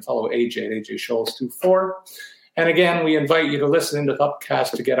Statsman22, and you can follow AJ at AJ Scholes24. And again, we invite you to listen into the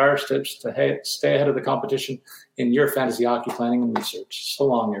podcast to get our tips to stay ahead of the competition in your fantasy hockey planning and research. So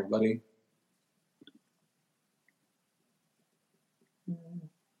long, everybody.